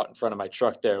workout in front of my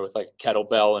truck there with like a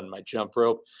kettlebell and my jump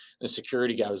rope. And the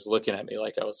security guy was looking at me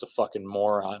like I was a fucking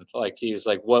moron. Like he was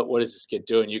like, what is this kid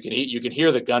doing? You can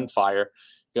hear the gunfire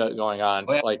going on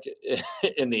like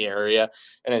in the area.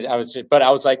 And I was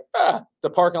like, the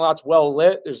parking lot's well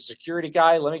lit. There's a security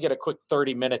guy. Let me get a quick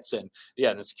 30 minutes in.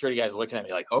 Yeah. And the security guy's looking at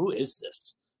me like, who is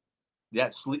this? Yeah,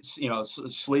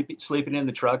 sleeping in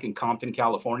the truck in Compton,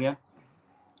 California,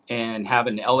 and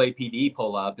having LAPD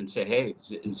pull up and say, hey,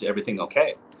 is everything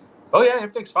okay? Oh, yeah,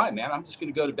 everything's fine, man. I'm just going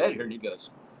to go to bed here. And he goes,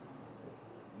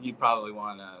 you probably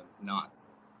want to not.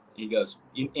 He goes,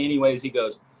 anyways,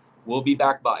 we'll be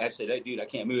back by. I said, hey, dude, I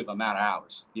can't move. I'm out of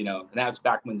hours. And that's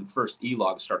back when the first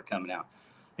e-logs started coming out.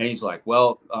 And he's like,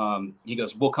 well, he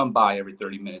goes, we'll come by every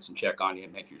 30 minutes and check on you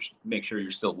and make sure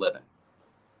you're still living.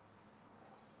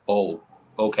 Oh,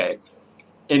 okay.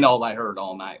 And all I heard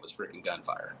all night was freaking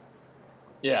gunfire.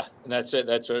 Yeah, and that's it.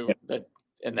 That's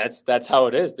how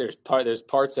it is. There's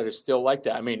parts that are still like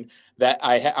that. I mean, that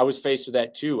I was faced with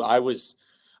that too.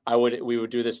 We would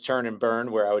do this turn and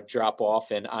burn where I would drop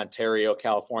off in Ontario,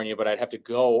 California, but I'd have to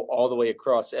go all the way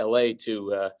across LA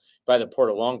to by the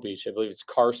Port of Long Beach. I believe it's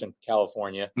Carson,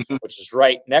 California, which is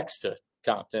right next to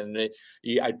Compton.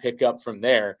 I'd pick up from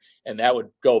there, and that would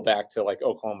go back to like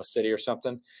Oklahoma City or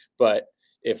something. But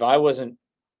if I wasn't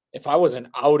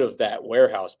out of that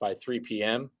warehouse by 3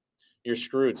 p.m., you're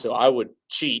screwed. So I would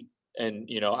cheat, and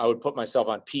I would put myself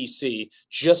on PC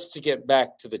just to get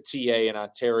back to the TA in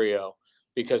Ontario,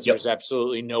 because there's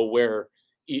absolutely nowhere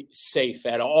safe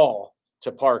at all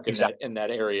to park in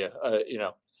that area.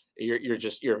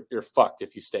 You're fucked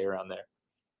if you stay around there.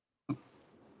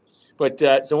 But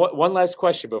so one last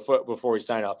question before we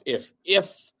sign off. If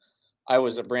I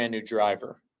was a brand new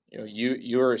driver,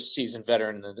 you're a seasoned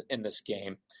veteran in this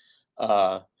game.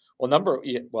 Actually,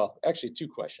 two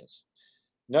questions.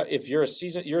 No, if you're a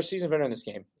seasoned veteran in this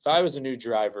game. If I was a new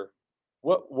driver,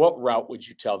 what route would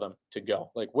you tell them to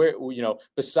go? Like where,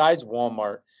 besides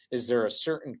Walmart, is there a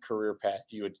certain career path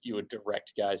you would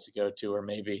direct guys to go to, or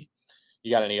maybe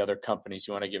you got any other companies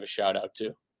you want to give a shout out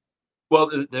to?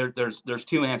 Well, there's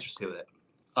two answers to it,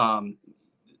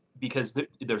 because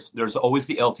there's always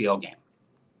the LTL game,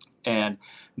 and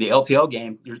the LTL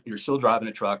game, you're still driving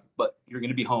a truck, but you're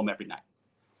going to be home every night.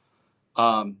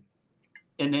 And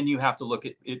then you have to look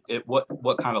at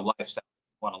what kind of lifestyle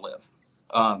you want to live.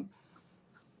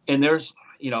 And there's,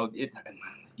 a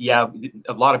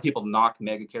lot of people knock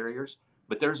mega carriers,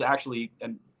 but there's actually,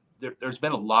 and there's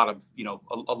been a lot of,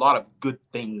 a lot of good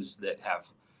things that have,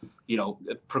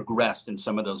 progressed in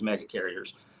some of those mega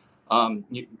carriers.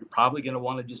 You're probably going to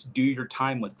want to just do your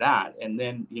time with that, and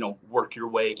then, work your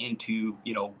way into,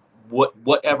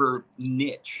 whatever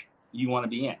niche you want to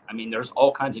be in. I mean, there's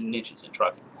all kinds of niches in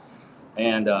trucking,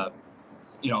 and, and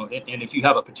if you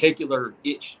have a particular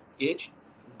itch,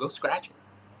 go scratch it,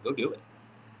 go do it.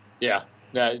 Yeah.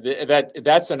 No,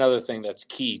 that's another thing that's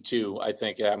key too. I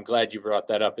think I'm glad you brought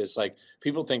that up. Is like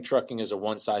people think trucking is a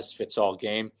one size fits all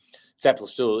game. It's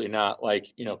absolutely not.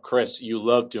 Like, Chris, you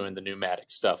love doing the pneumatic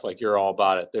stuff. Like you're all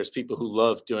about it. There's people who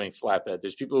love doing flatbed.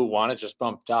 There's people who want to just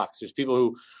bump docks. There's people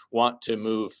who want to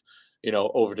move,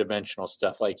 over dimensional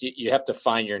stuff. Like you have to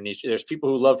find your niche. There's people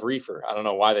who love reefer. I don't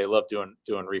know why they love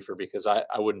doing reefer, because I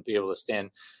wouldn't be able to stand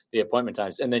the appointment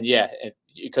times. And then,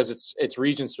 because it's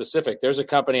region specific. There's a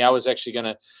company I was actually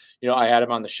going to, I had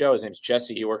him on the show. His name's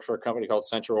Jesse. He worked for a company called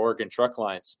Central Oregon Truck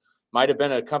Lines. Might've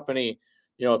been a company,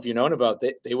 if you known about,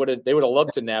 they would have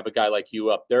loved to nab a guy like you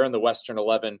up. They're in the Western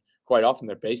 11 quite often.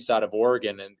 They're based out of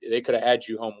Oregon, and they could have had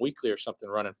you home weekly or something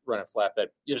running flatbed.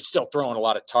 You're still throwing a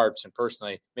lot of tarps, and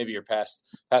personally, maybe you're past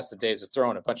the days of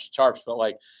throwing a bunch of tarps, but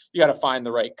like you got to find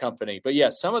the right company. But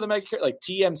yeah, some of them like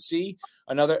TMC,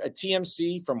 a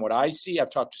TMC from what I see,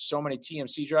 I've talked to so many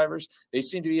TMC drivers. They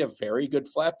seem to be a very good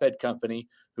flatbed company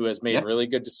who has made really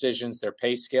good decisions. Their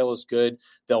pay scale is good.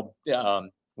 They'll,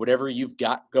 whatever you've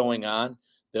got going on,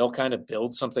 they'll kind of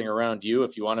build something around you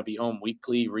if you want to be home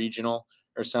weekly, regional,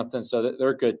 or something. So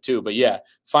they're good too. But I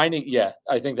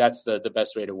think that's the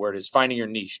best way to word it, is finding your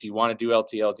niche. Do you want to do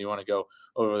LTL? Do you want to go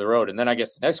over the road? And then I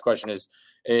guess the next question is,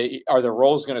 are the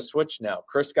roles going to switch now?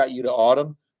 Chris got you to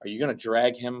Autumn. Are you going to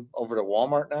drag him over to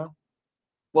Walmart now?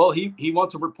 Well, he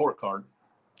wants a report card.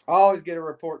 I always get a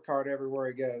report card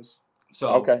everywhere he goes. So,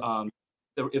 okay.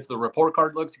 If the report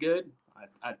card looks good,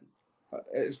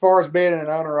 as far as being an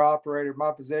owner operator,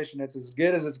 my position, it's as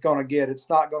good as it's going to get. It's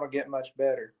not going to get much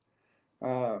better.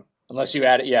 Unless you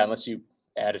add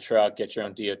a truck, get your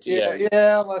own DOT.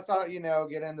 Yeah. Unless I,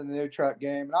 get into the new truck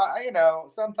game.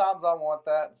 And sometimes I want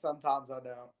that, and sometimes I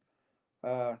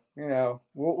don't.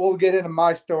 We'll get into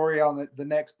my story on the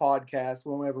next podcast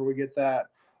whenever we get that.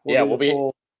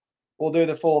 We'll do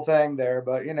the full thing there.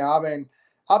 But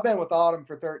I've been with Autumn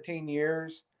for 13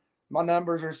 years. My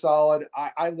numbers are solid.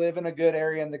 I live in a good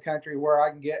area in the country where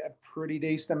I can get a pretty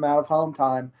decent amount of home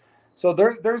time. So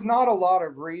there's not a lot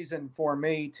of reason for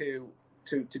me to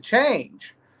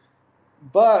change.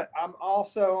 But I'm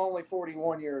also only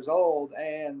 41 years old,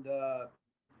 and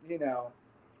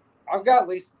I've got at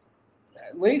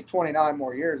least 29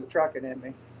 more years of trucking in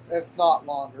me, if not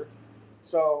longer.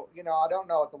 So I don't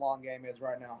know what the long game is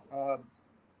right now.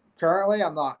 Currently,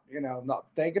 I'm not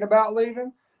thinking about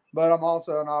leaving, but I'm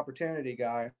also an opportunity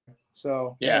guy.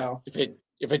 So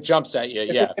if it jumps at you,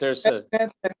 if there's it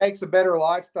makes a better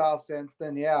lifestyle sense,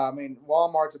 then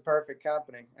Walmart's a perfect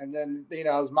company. And then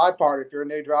as my part, if you're a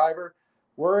new driver,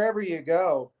 wherever you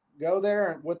go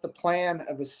there with the plan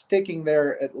of sticking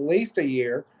there at least a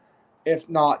year, if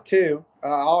not 2. I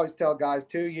always tell guys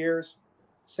 2 years,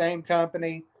 same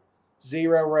company,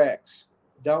 0 wrecks.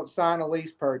 Don't sign a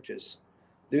lease purchase.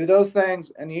 Do those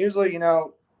things, and usually,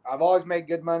 I've always made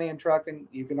good money in trucking.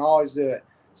 You can always do it.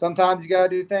 Sometimes you got to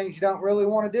do things you don't really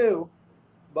want to do,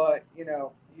 but you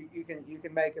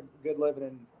can make a good living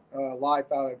and life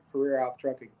out of career out of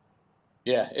trucking.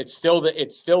 Yeah, it's still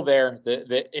there.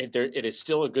 It is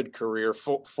still a good career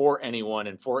for anyone,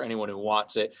 and for anyone who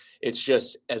wants it. It's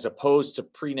just, as opposed to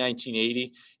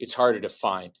pre-1980, it's harder to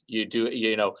find.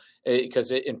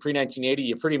 Because in pre-1980,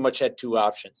 you pretty much had 2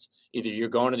 options: either you're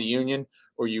going to the union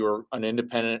or you were an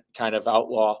independent kind of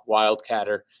outlaw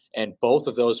wildcatter, and both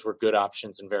of those were good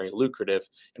options and very lucrative.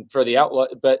 And for the outlaw,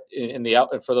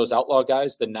 for those outlaw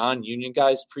guys, the non-union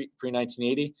guys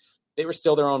pre-1980. They were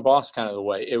still their own boss kind of the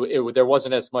way. There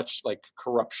wasn't as much like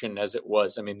corruption as it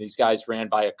was. I mean, these guys ran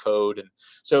by a code. And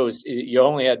so you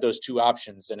only had those 2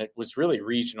 options, and it was really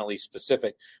regionally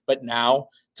specific. But now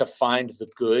to find the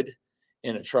good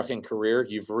in a trucking career,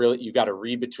 you've got to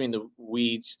read between the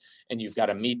weeds, and you've got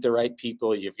to meet the right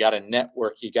people. You've got to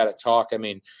network. You got to talk. I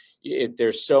mean,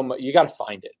 there's so much, you got to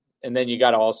find it. And then you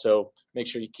got to also make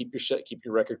sure you keep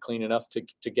your record clean enough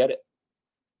to get it.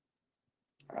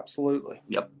 Absolutely.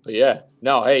 Yep. But yeah.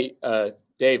 No, hey,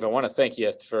 Dave, I want to thank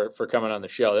you for coming on the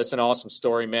show. That's an awesome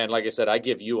story, man. Like I said, I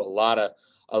give you a lot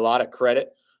of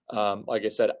credit. Like I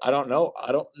said, I don't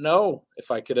know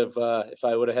if I could have, if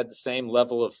I would have had the same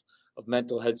level of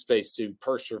mental headspace to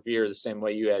persevere the same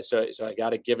way you had. So I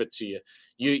got to give it to you.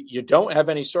 You don't have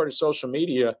any sort of social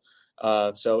media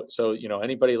So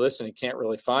anybody listening can't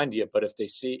really find you, but if they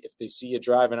see you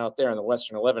driving out there in the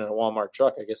Western 11 in a Walmart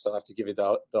truck, I guess they'll have to give you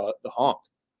the honk.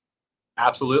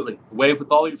 Absolutely. Wave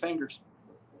with all your fingers.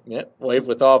 Yeah, wave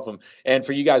with all of them. And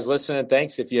for you guys listening,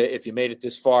 thanks. If you made it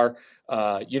this far,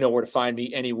 you know where to find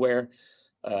me anywhere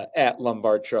at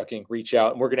Lombard Trucking. Reach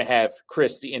out, and we're going to have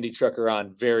Chris, the Indy trucker,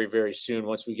 on very, very soon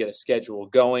once we get a schedule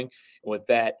going. And with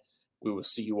that, we will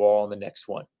see you all in the next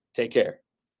one. Take care.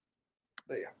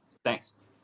 Yeah. Thanks.